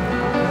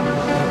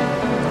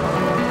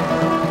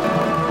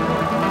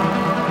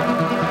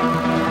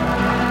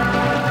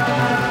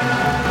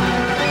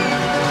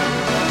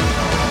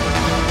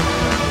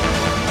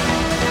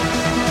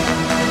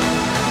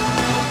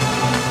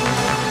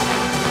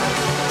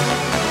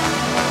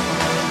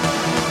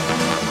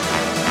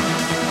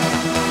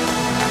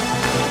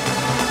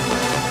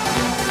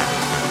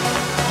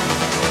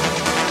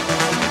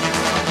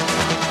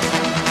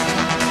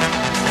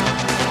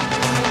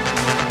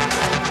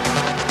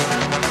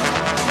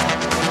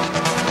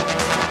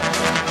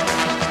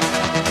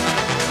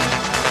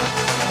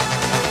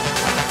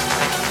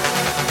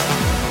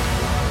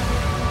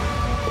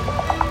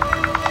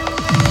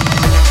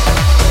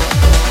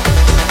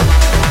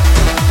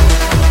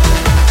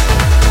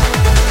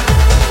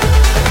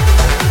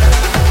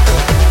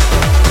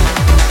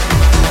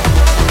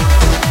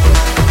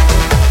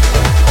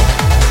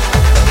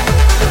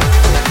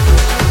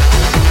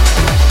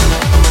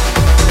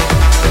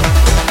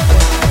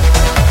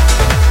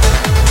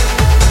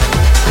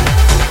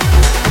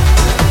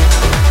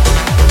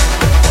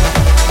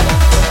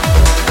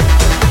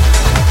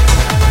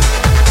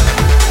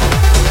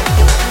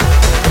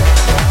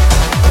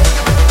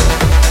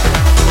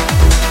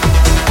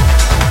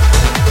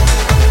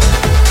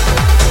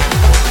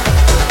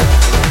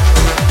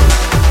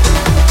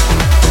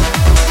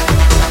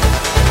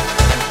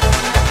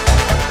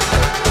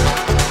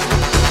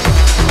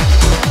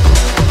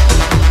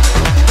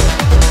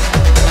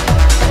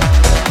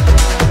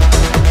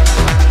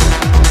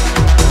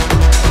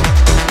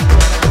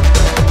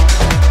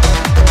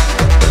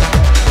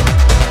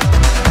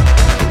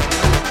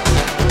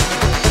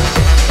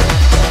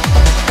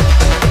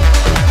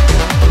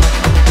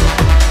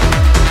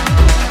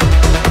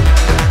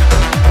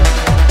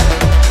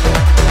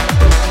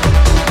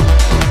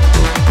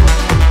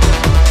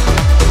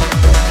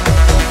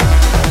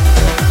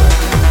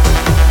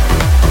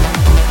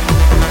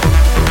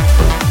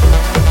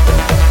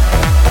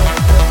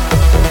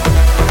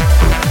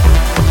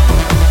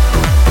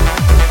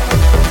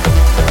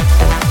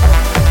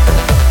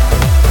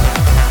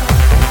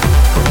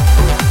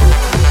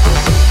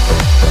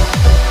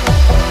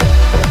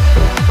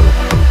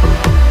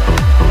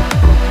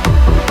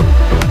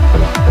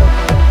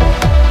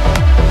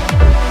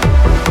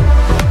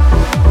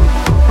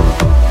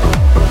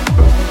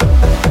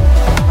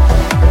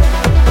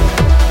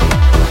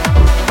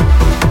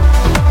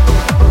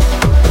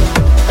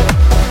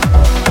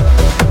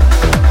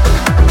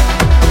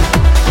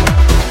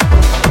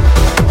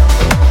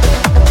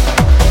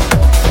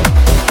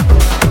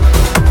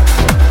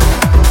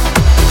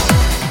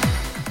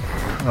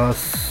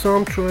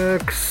 Some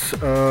tracks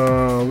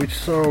which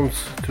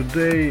sounds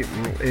today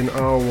in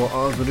our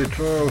other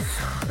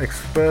Trance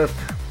Expert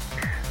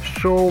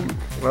show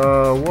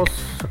was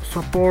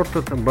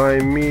supported by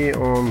me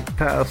on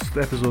past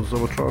episodes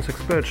of a Trance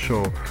Expert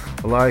show,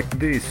 like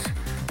this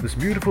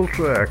beautiful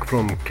track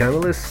from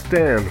Camille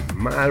Stan,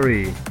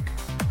 Mary.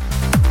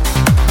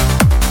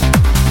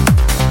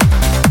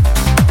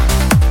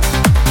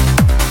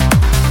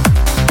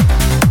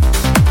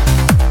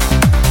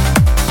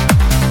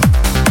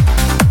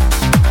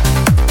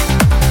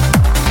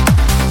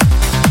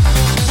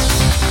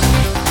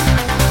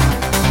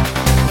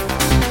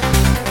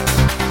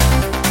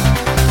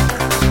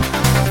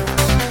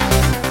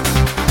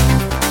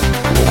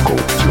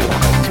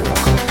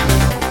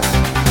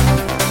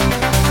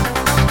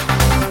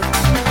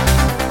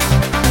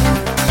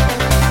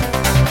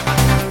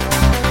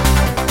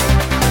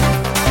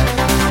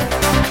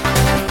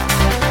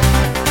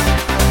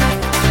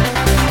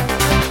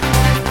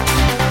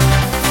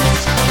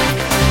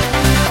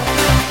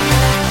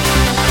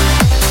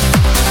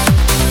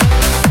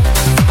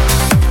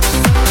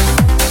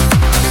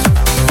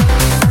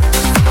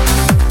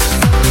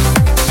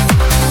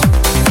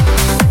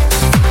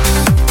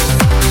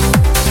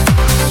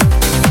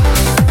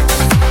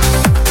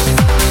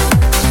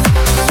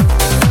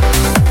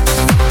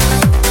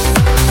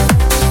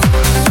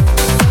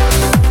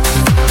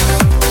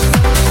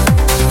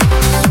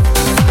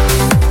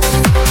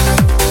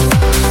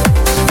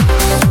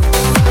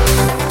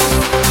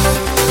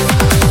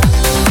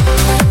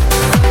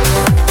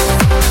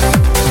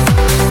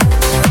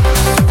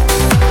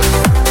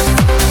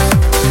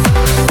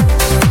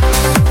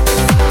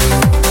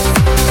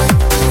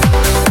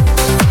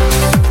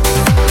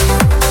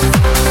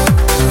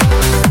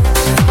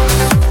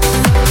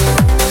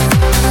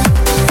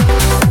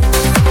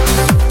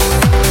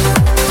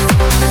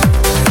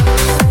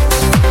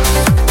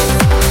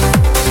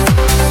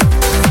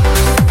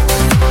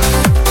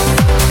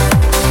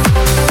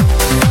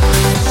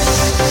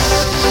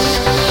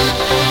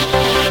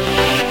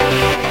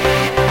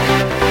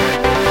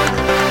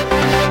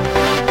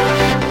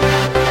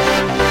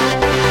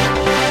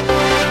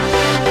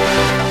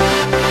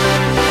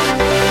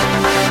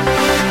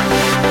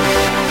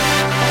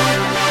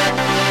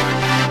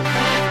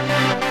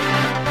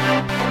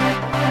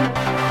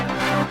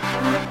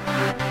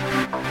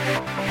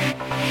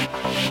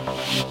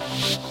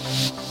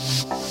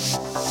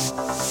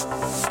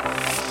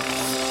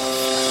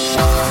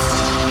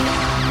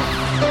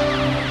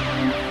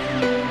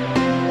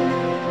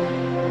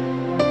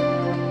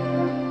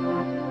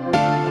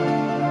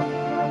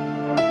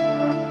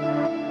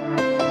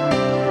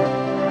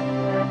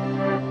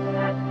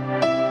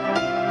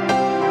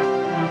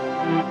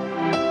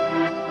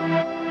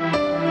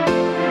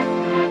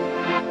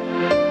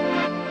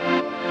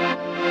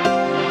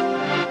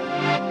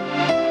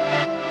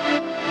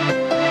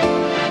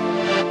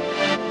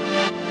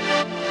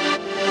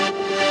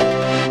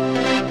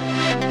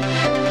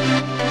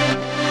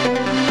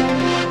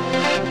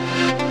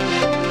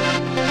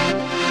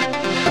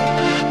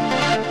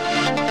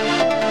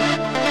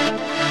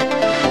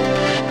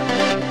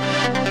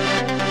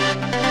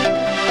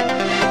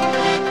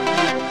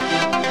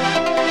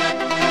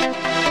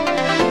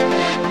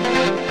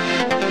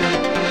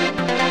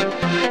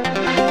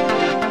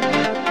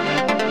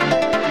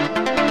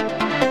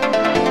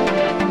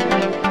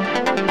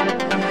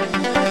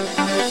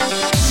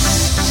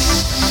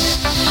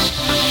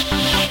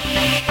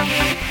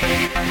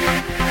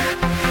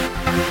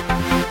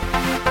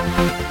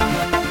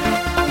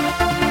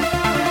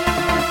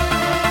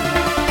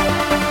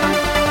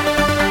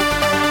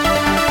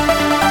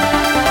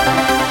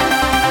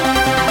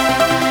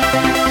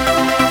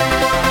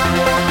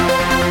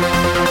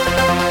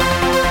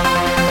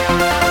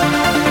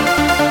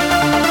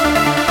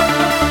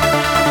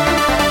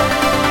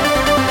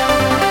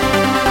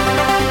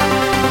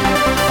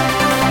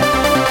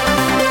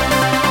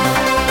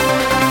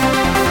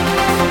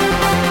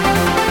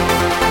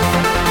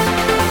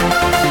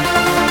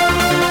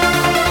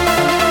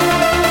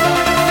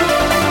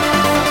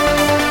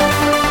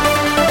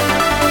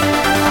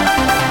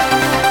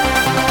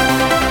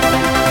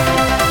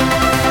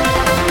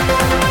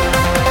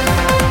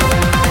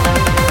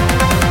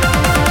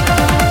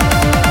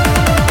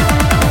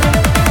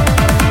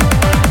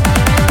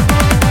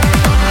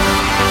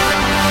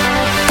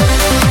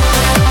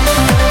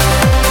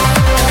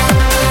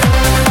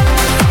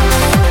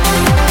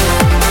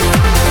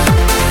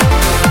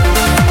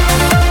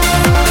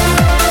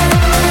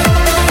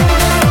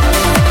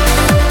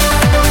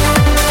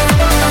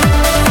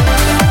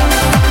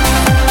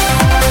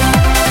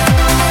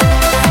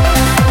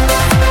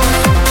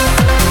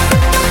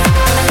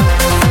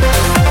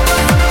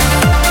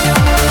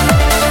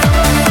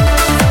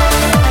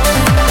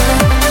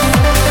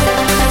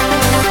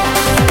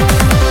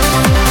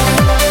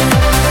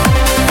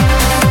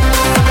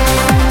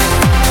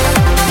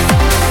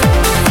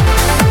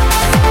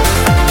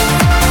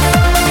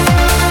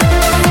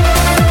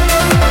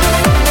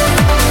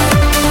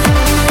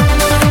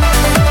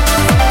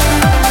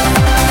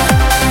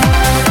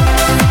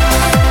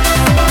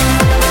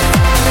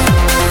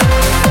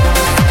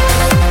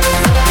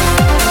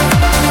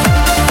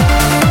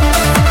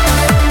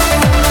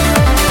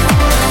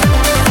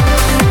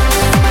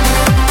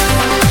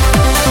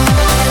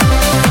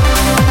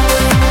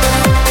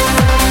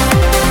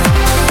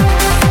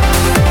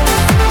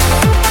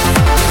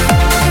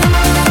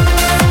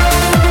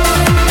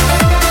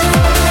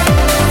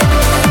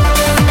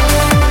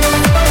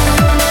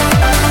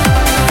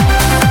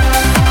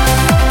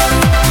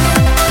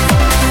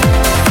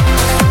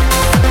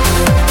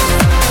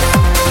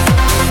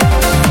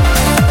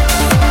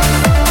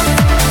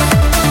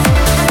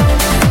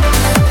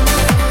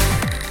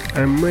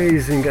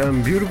 amazing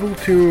and beautiful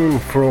tune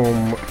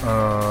from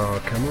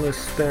Camille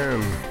Stan,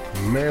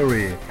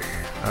 Mary.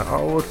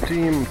 Our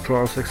team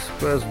Trance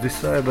Express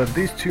decided that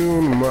this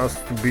tune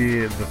must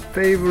be the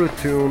favorite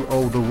tune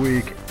of the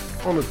week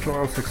on the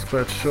Trance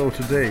Express show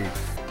today.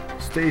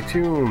 Stay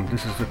tuned,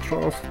 this is the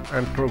Trance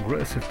and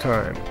Progressive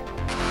time.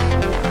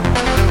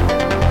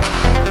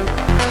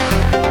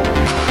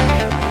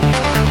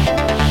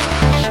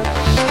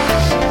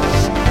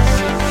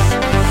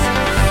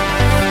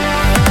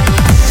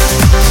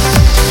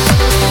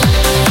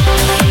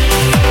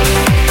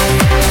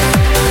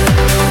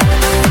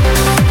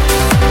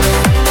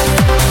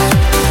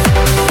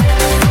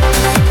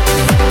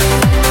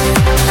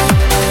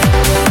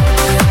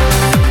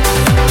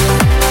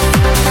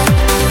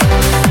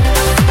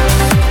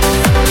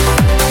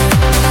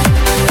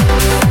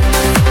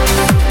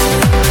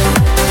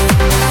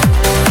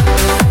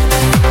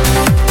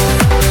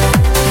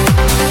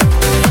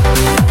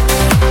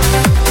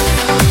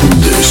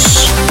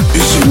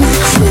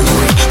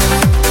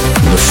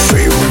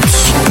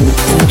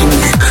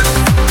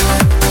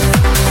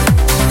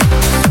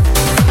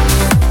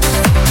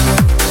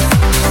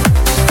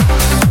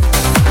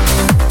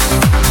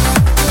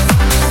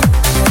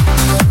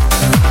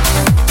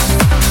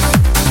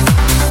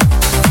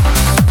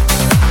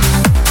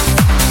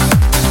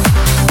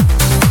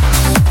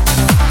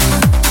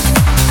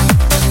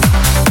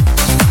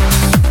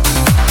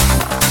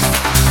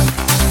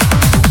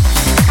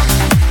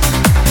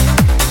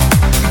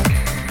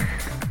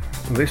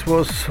 This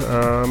was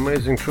an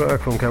amazing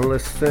track from Camille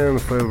Stan,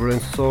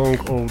 favorite song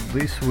of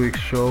this week's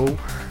show.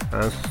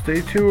 And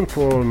stay tuned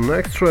for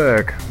next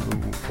track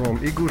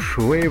from Igor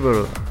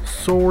Schwaber,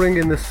 Soaring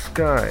in the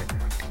Sky.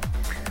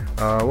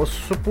 Was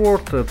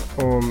supported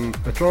on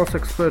a Trance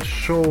Expert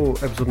show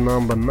episode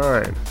number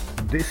 9.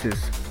 This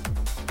is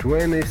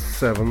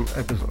 27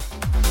 episode.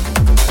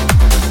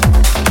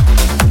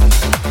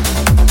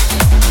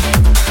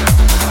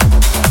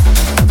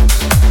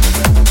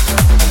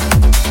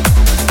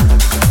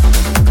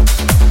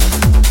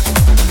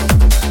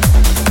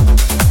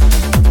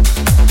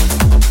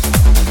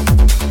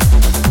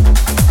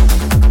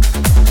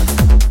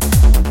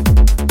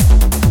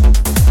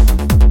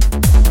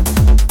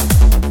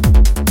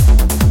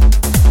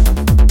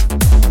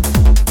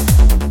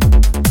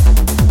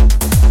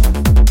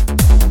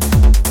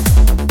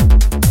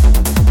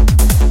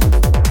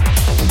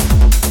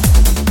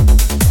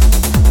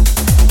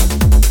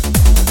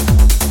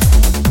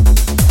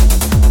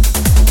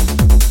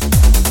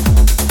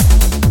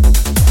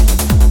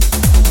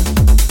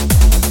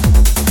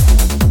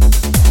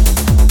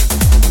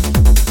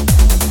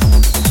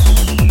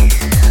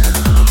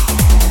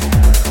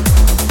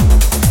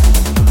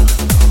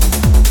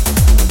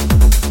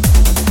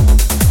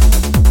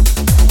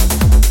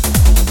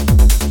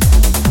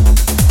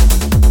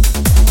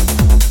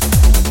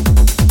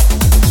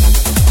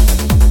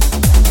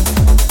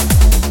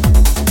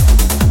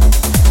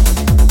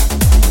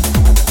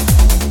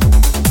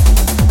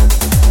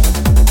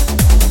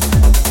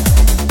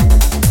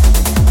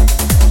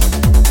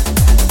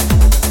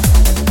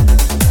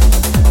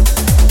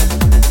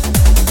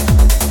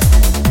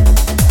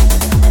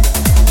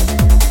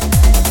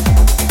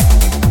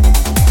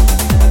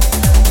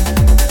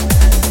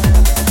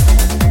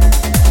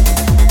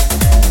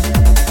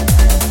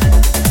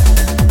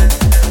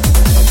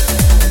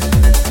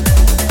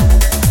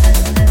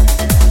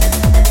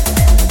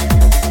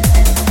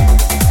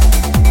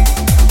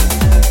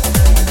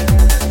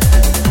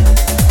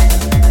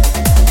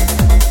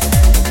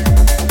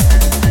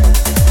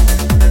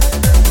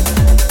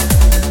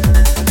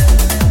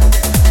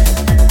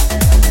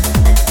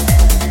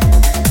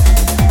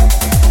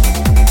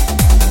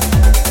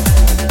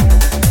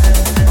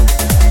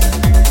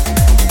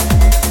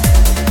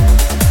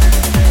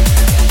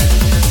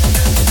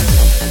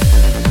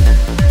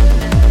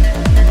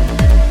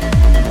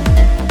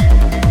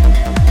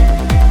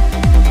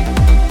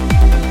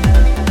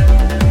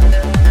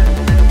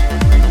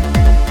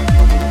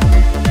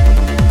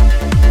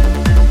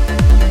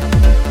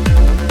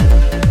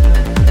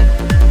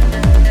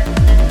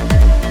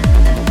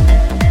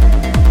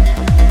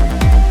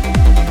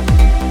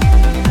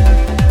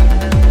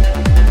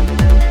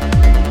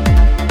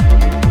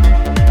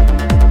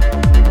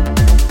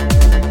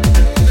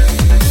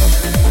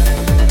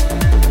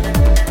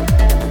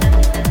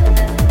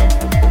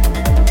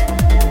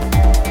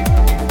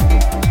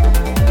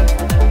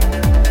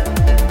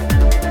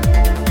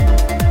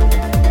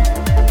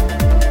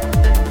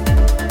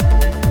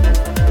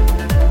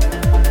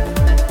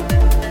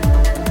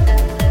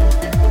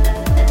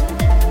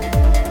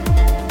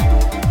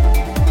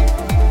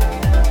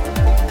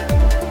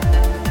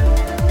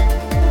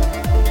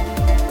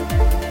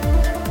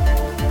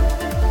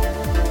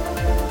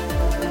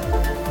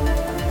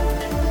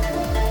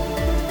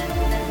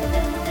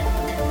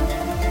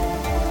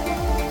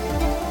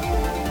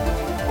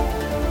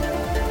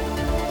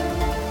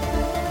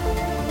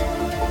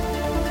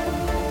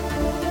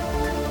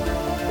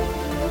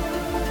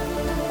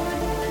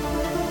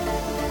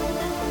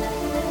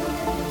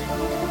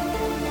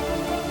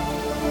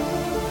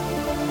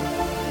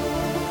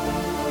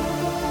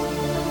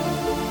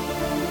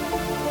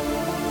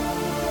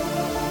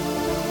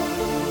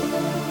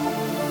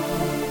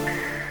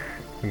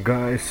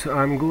 Guys,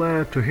 I'm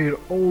glad to hear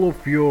all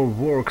of your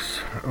works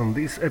on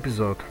this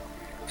episode.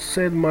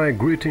 Send my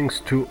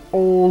greetings to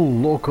all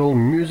local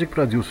music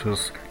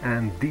producers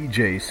and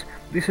DJs.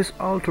 This is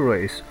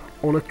Altarece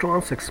on a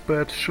Trance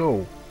Expert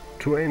Show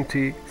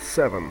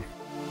 27.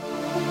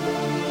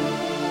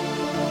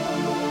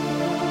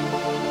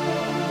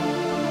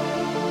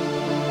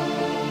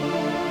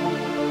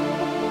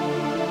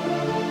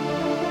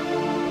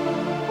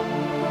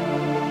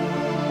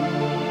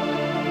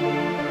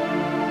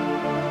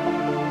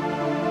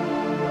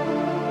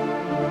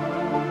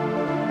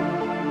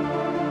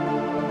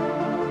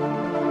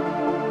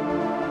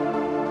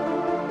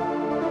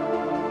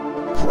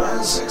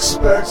 Trance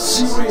Expert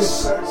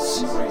Series.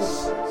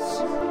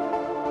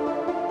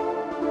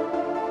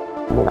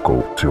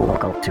 Local.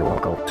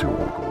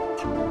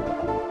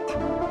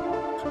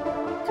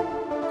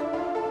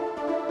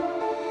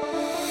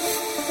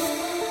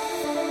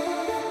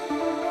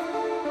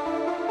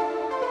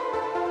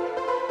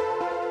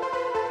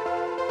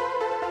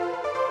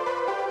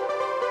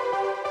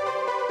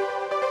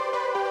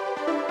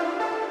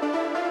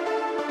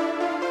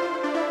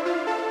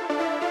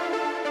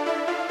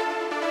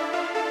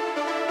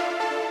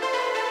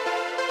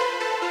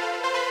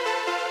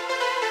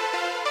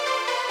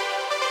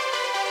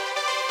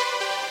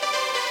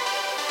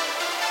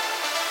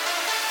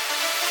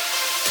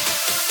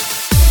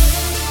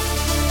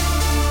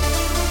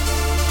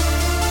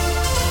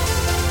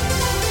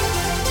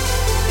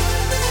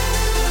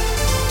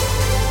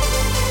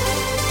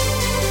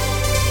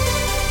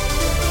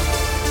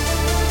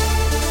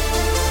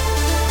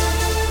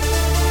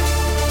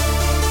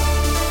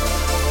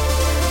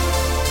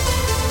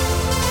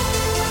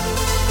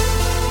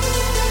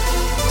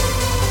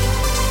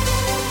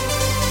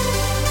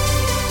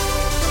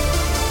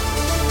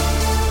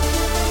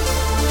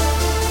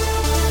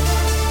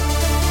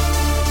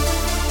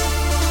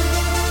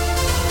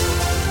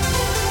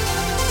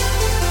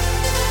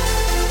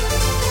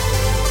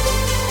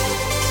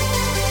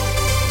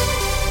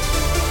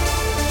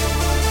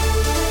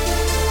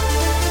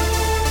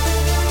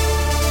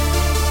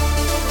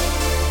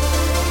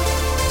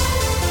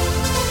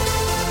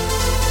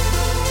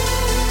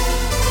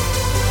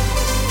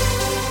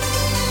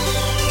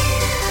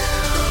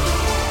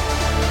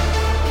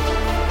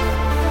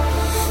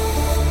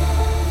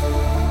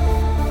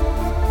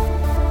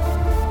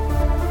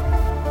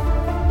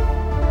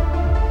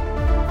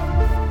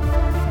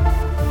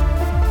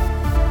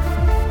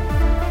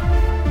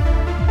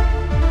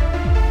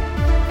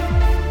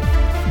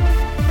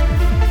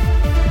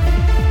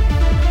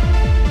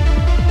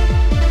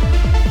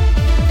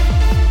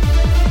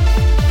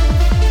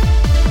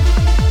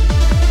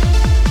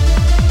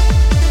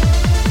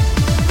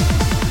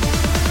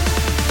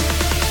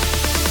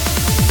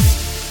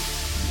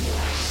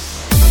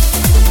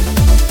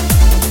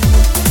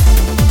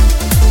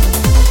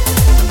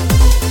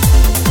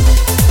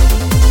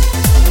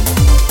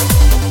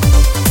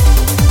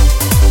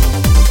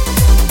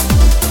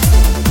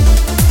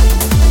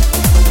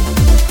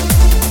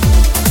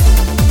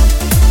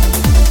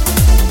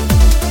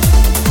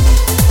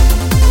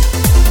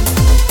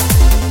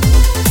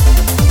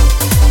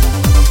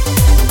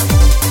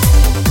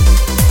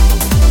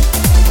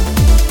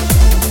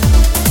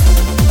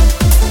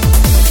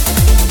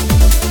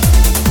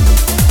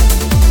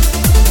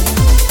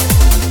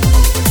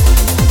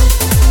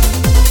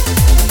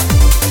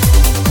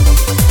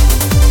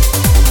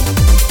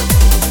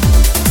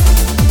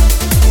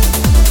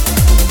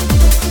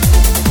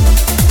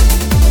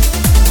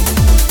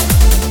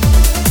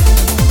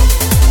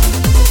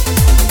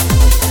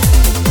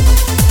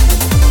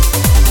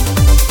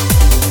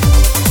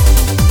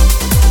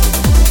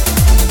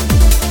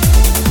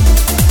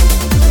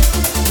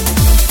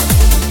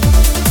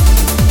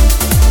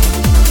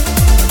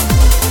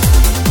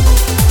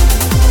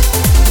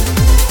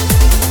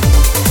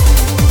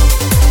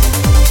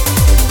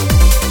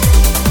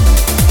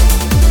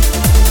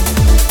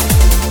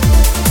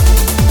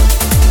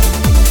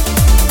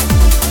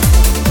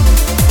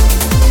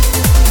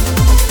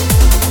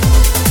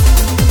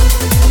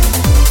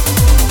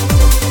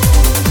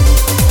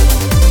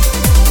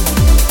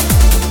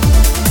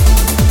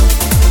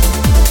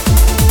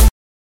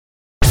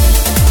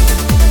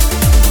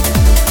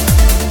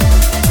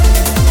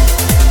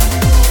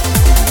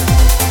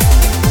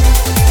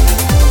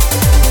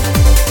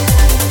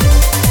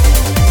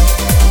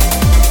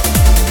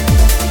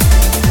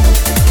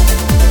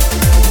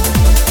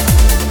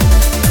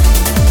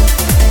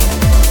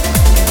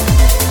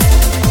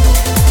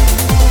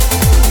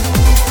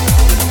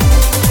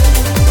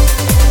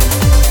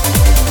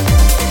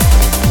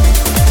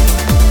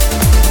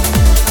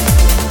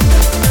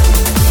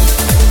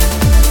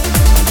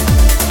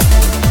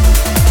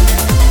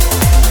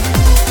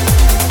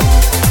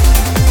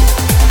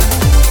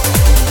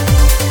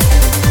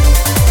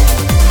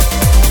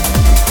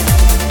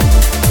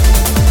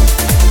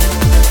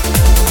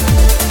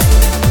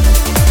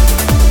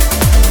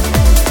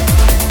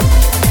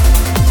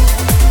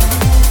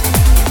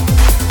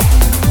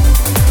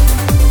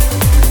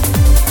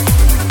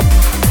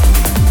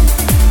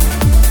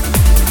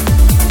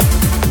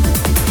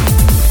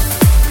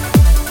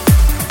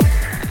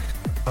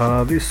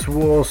 this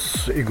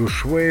was Igor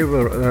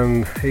Schwaber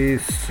and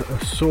he's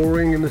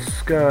Soaring in the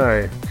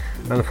Sky.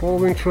 And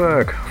following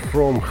track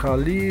from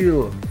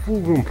Khalil,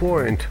 Fulgum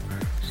Point.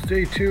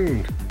 Stay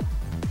tuned.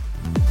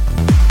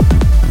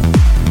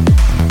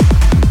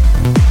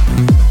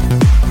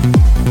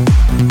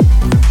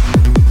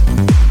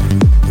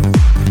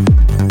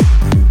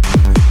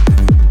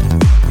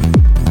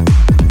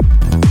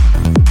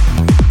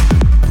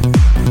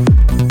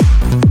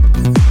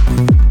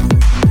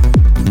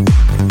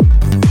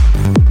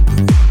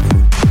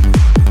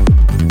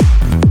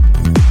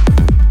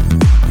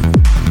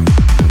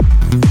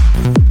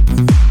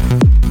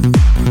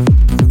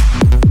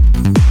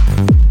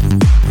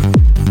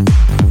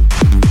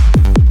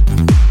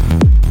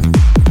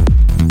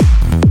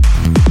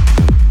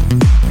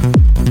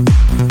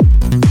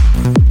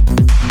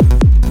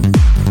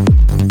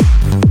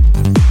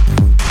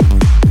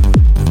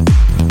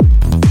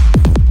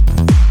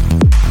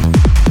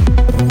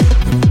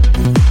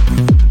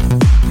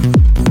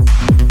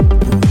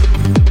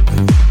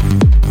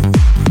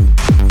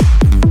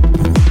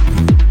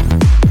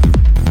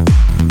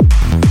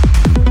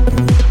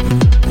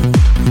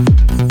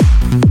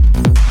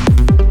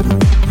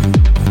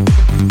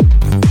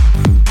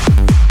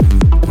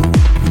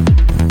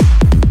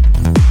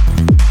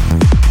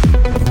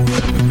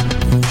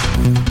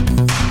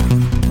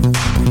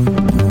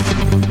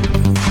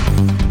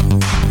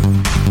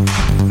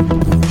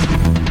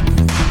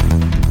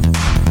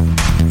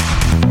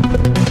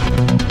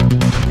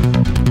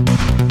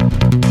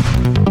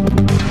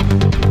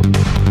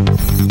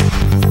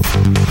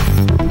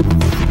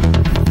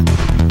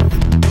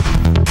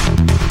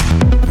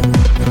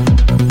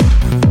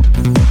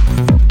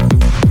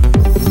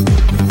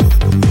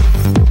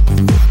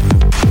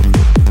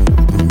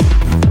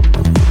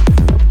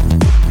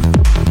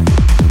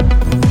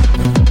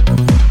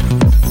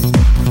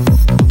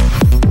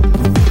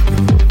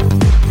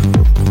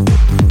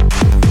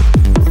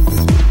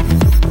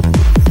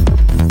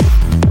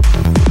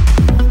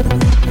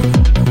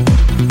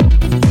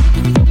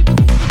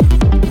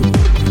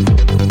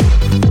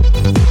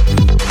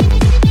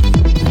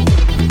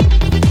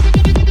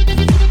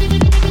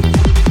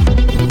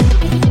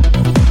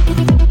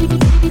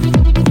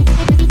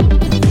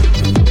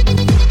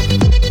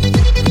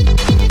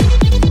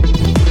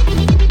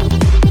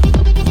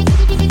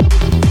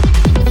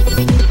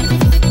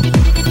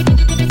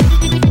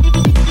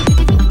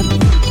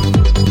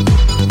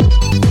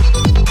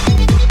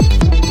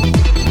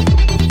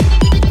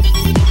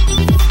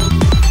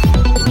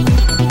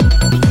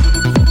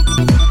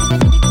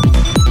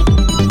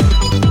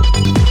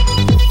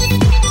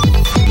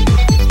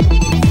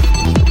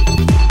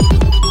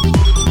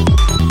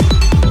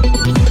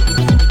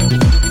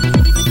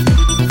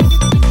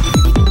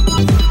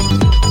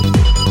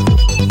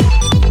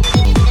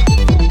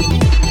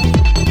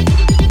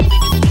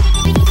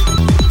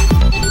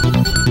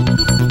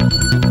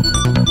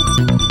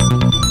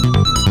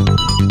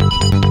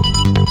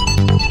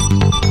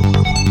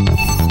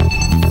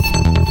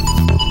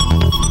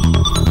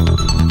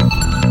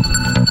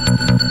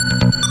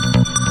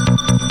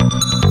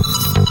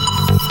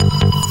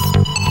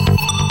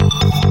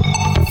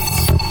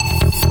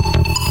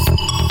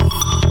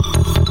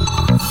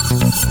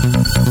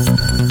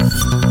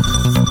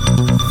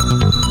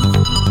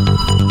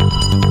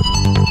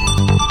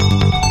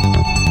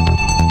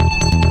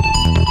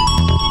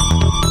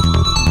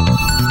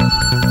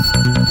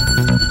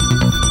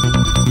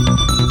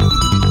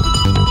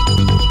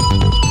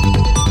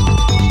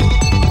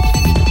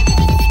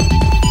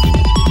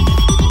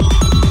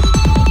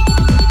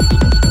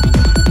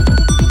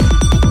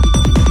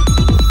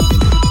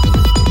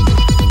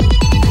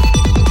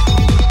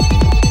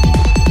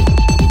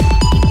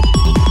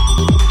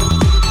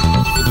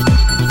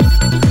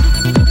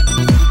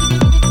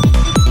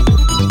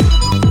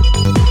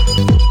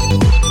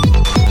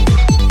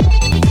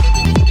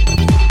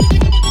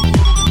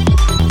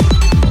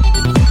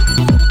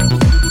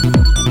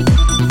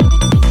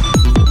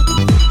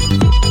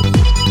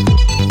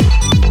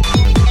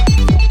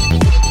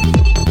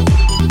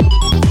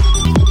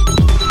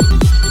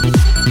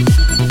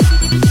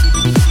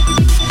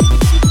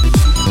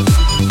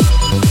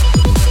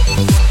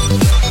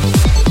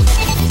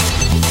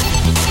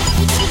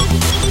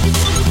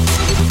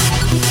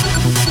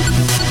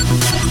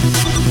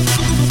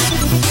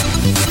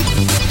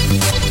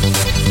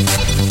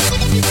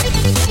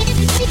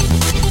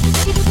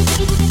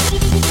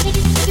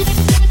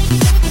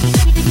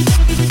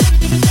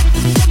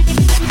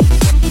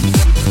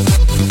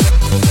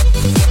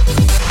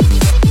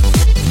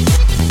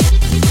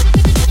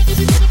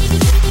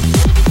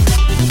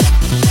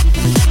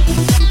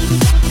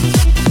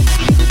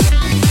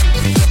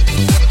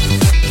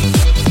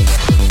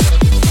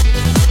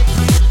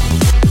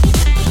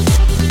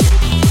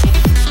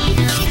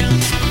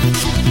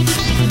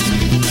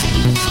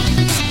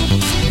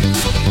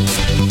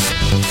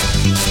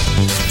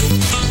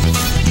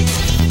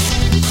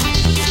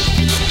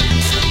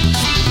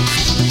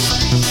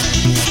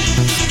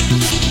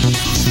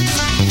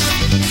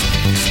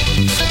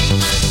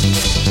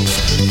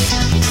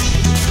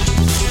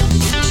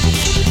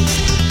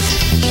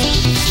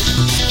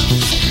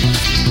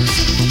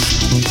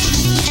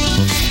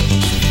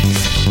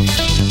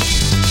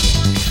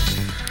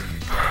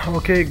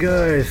 Okay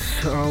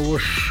guys, our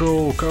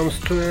show comes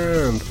to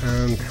end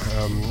and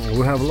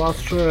we have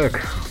last track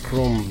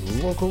from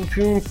local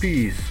tune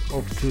piece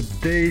of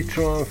today's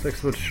Trance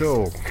Expert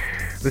Show.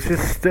 This is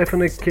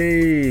Stephanie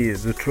K,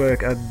 the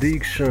track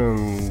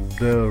Addiction,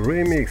 the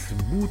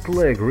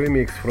bootleg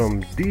remix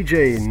from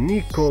DJ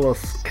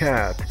Nicholas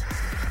Cat.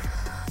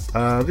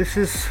 This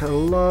is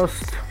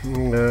last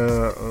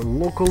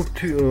local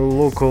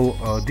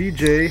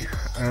DJ,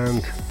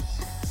 and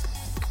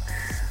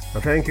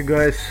thank you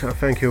guys.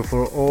 Thank you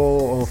for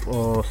all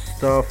of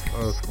stuff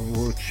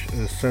which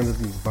is sent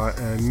by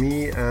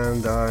me,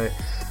 and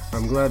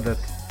I'm glad that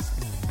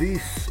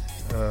this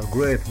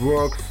great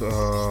works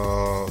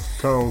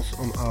sounds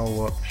on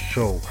our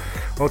show.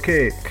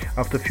 Okay,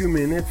 after a few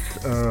minutes,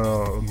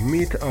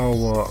 meet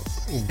our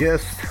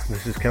guest.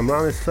 This is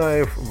Kamran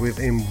Isaev with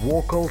a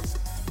vocal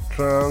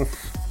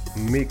trance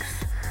mix.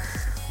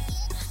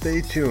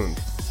 Stay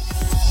tuned.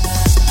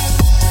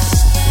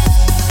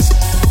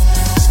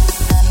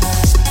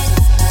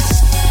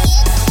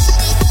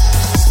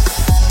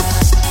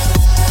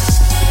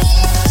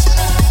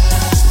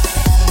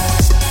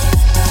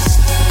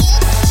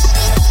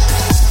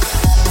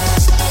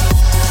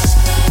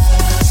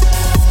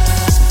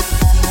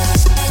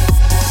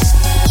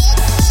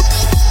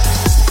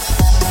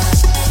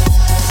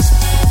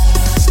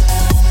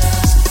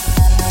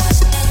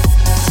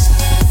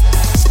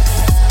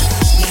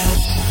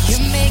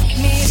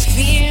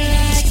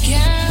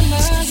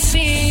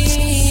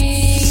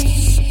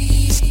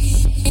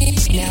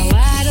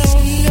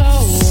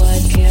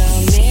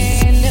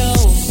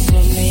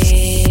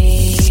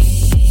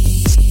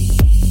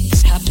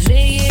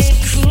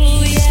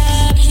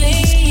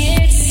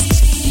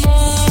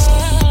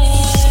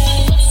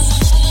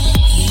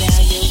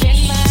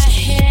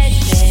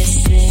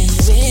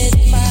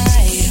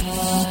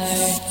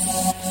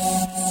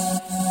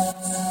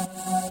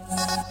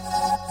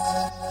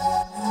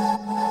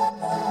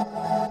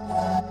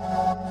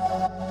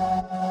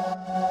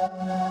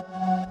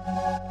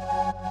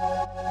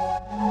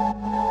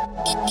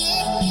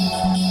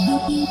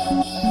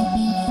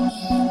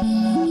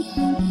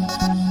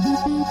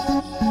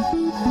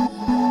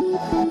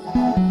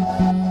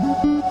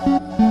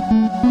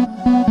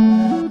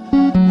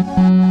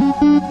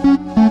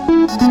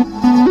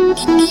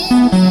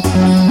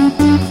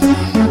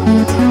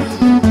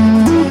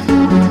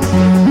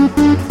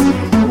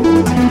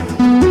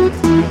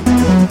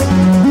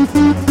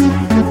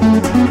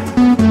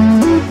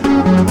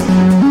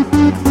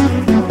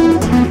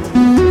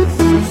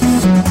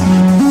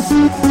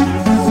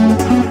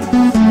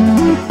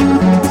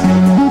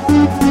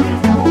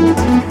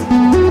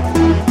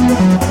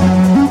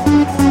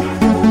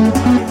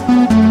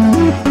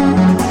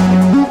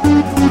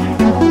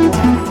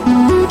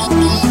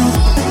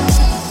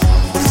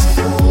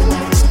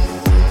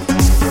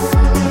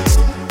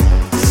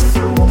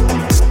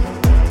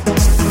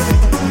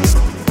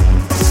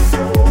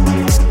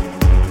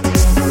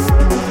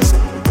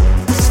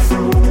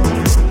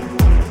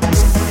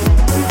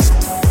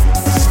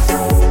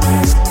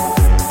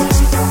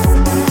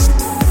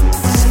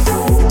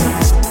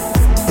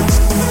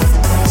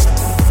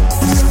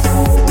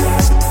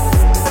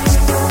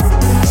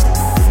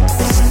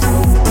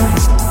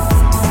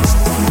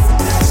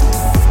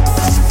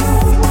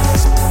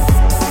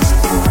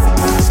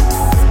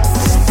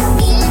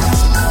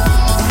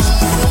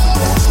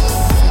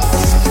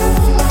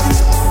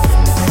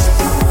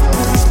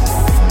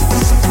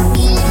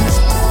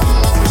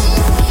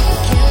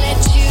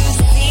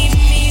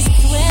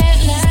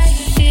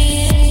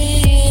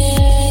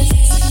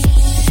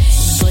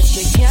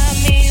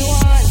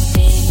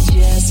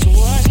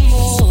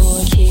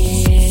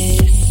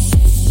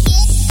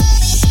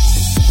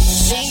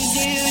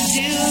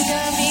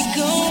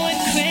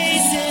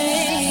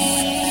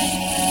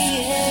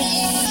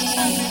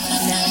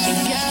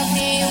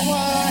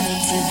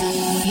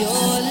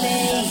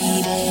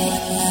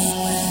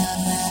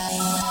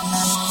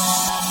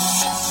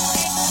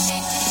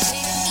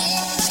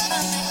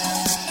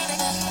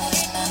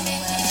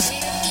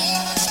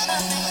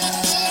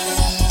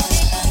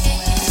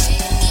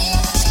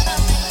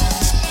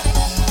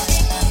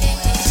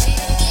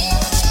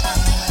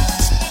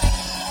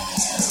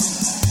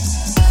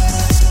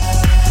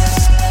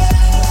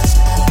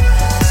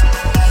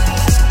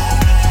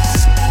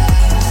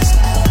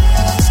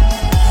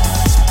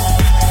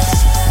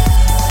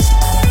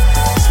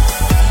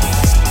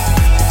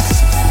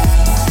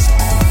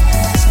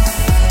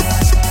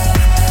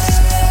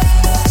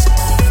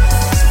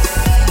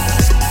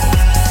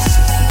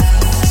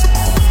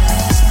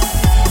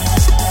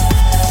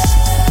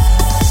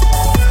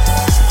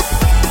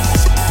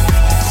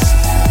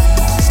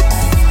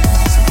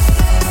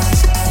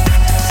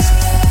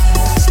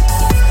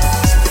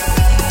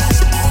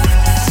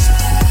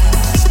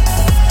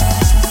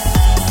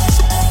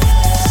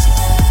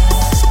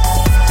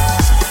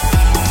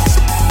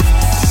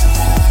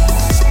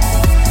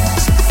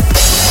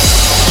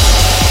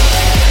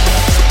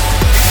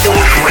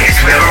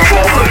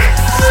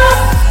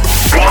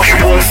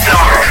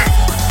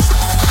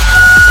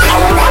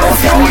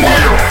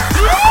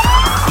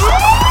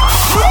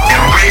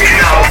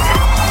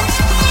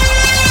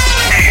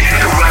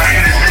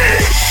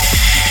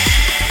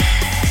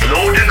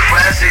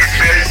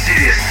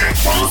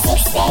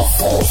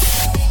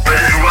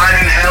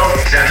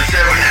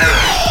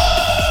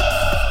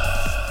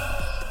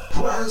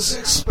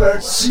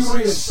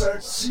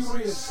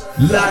 serious.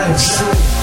 Live.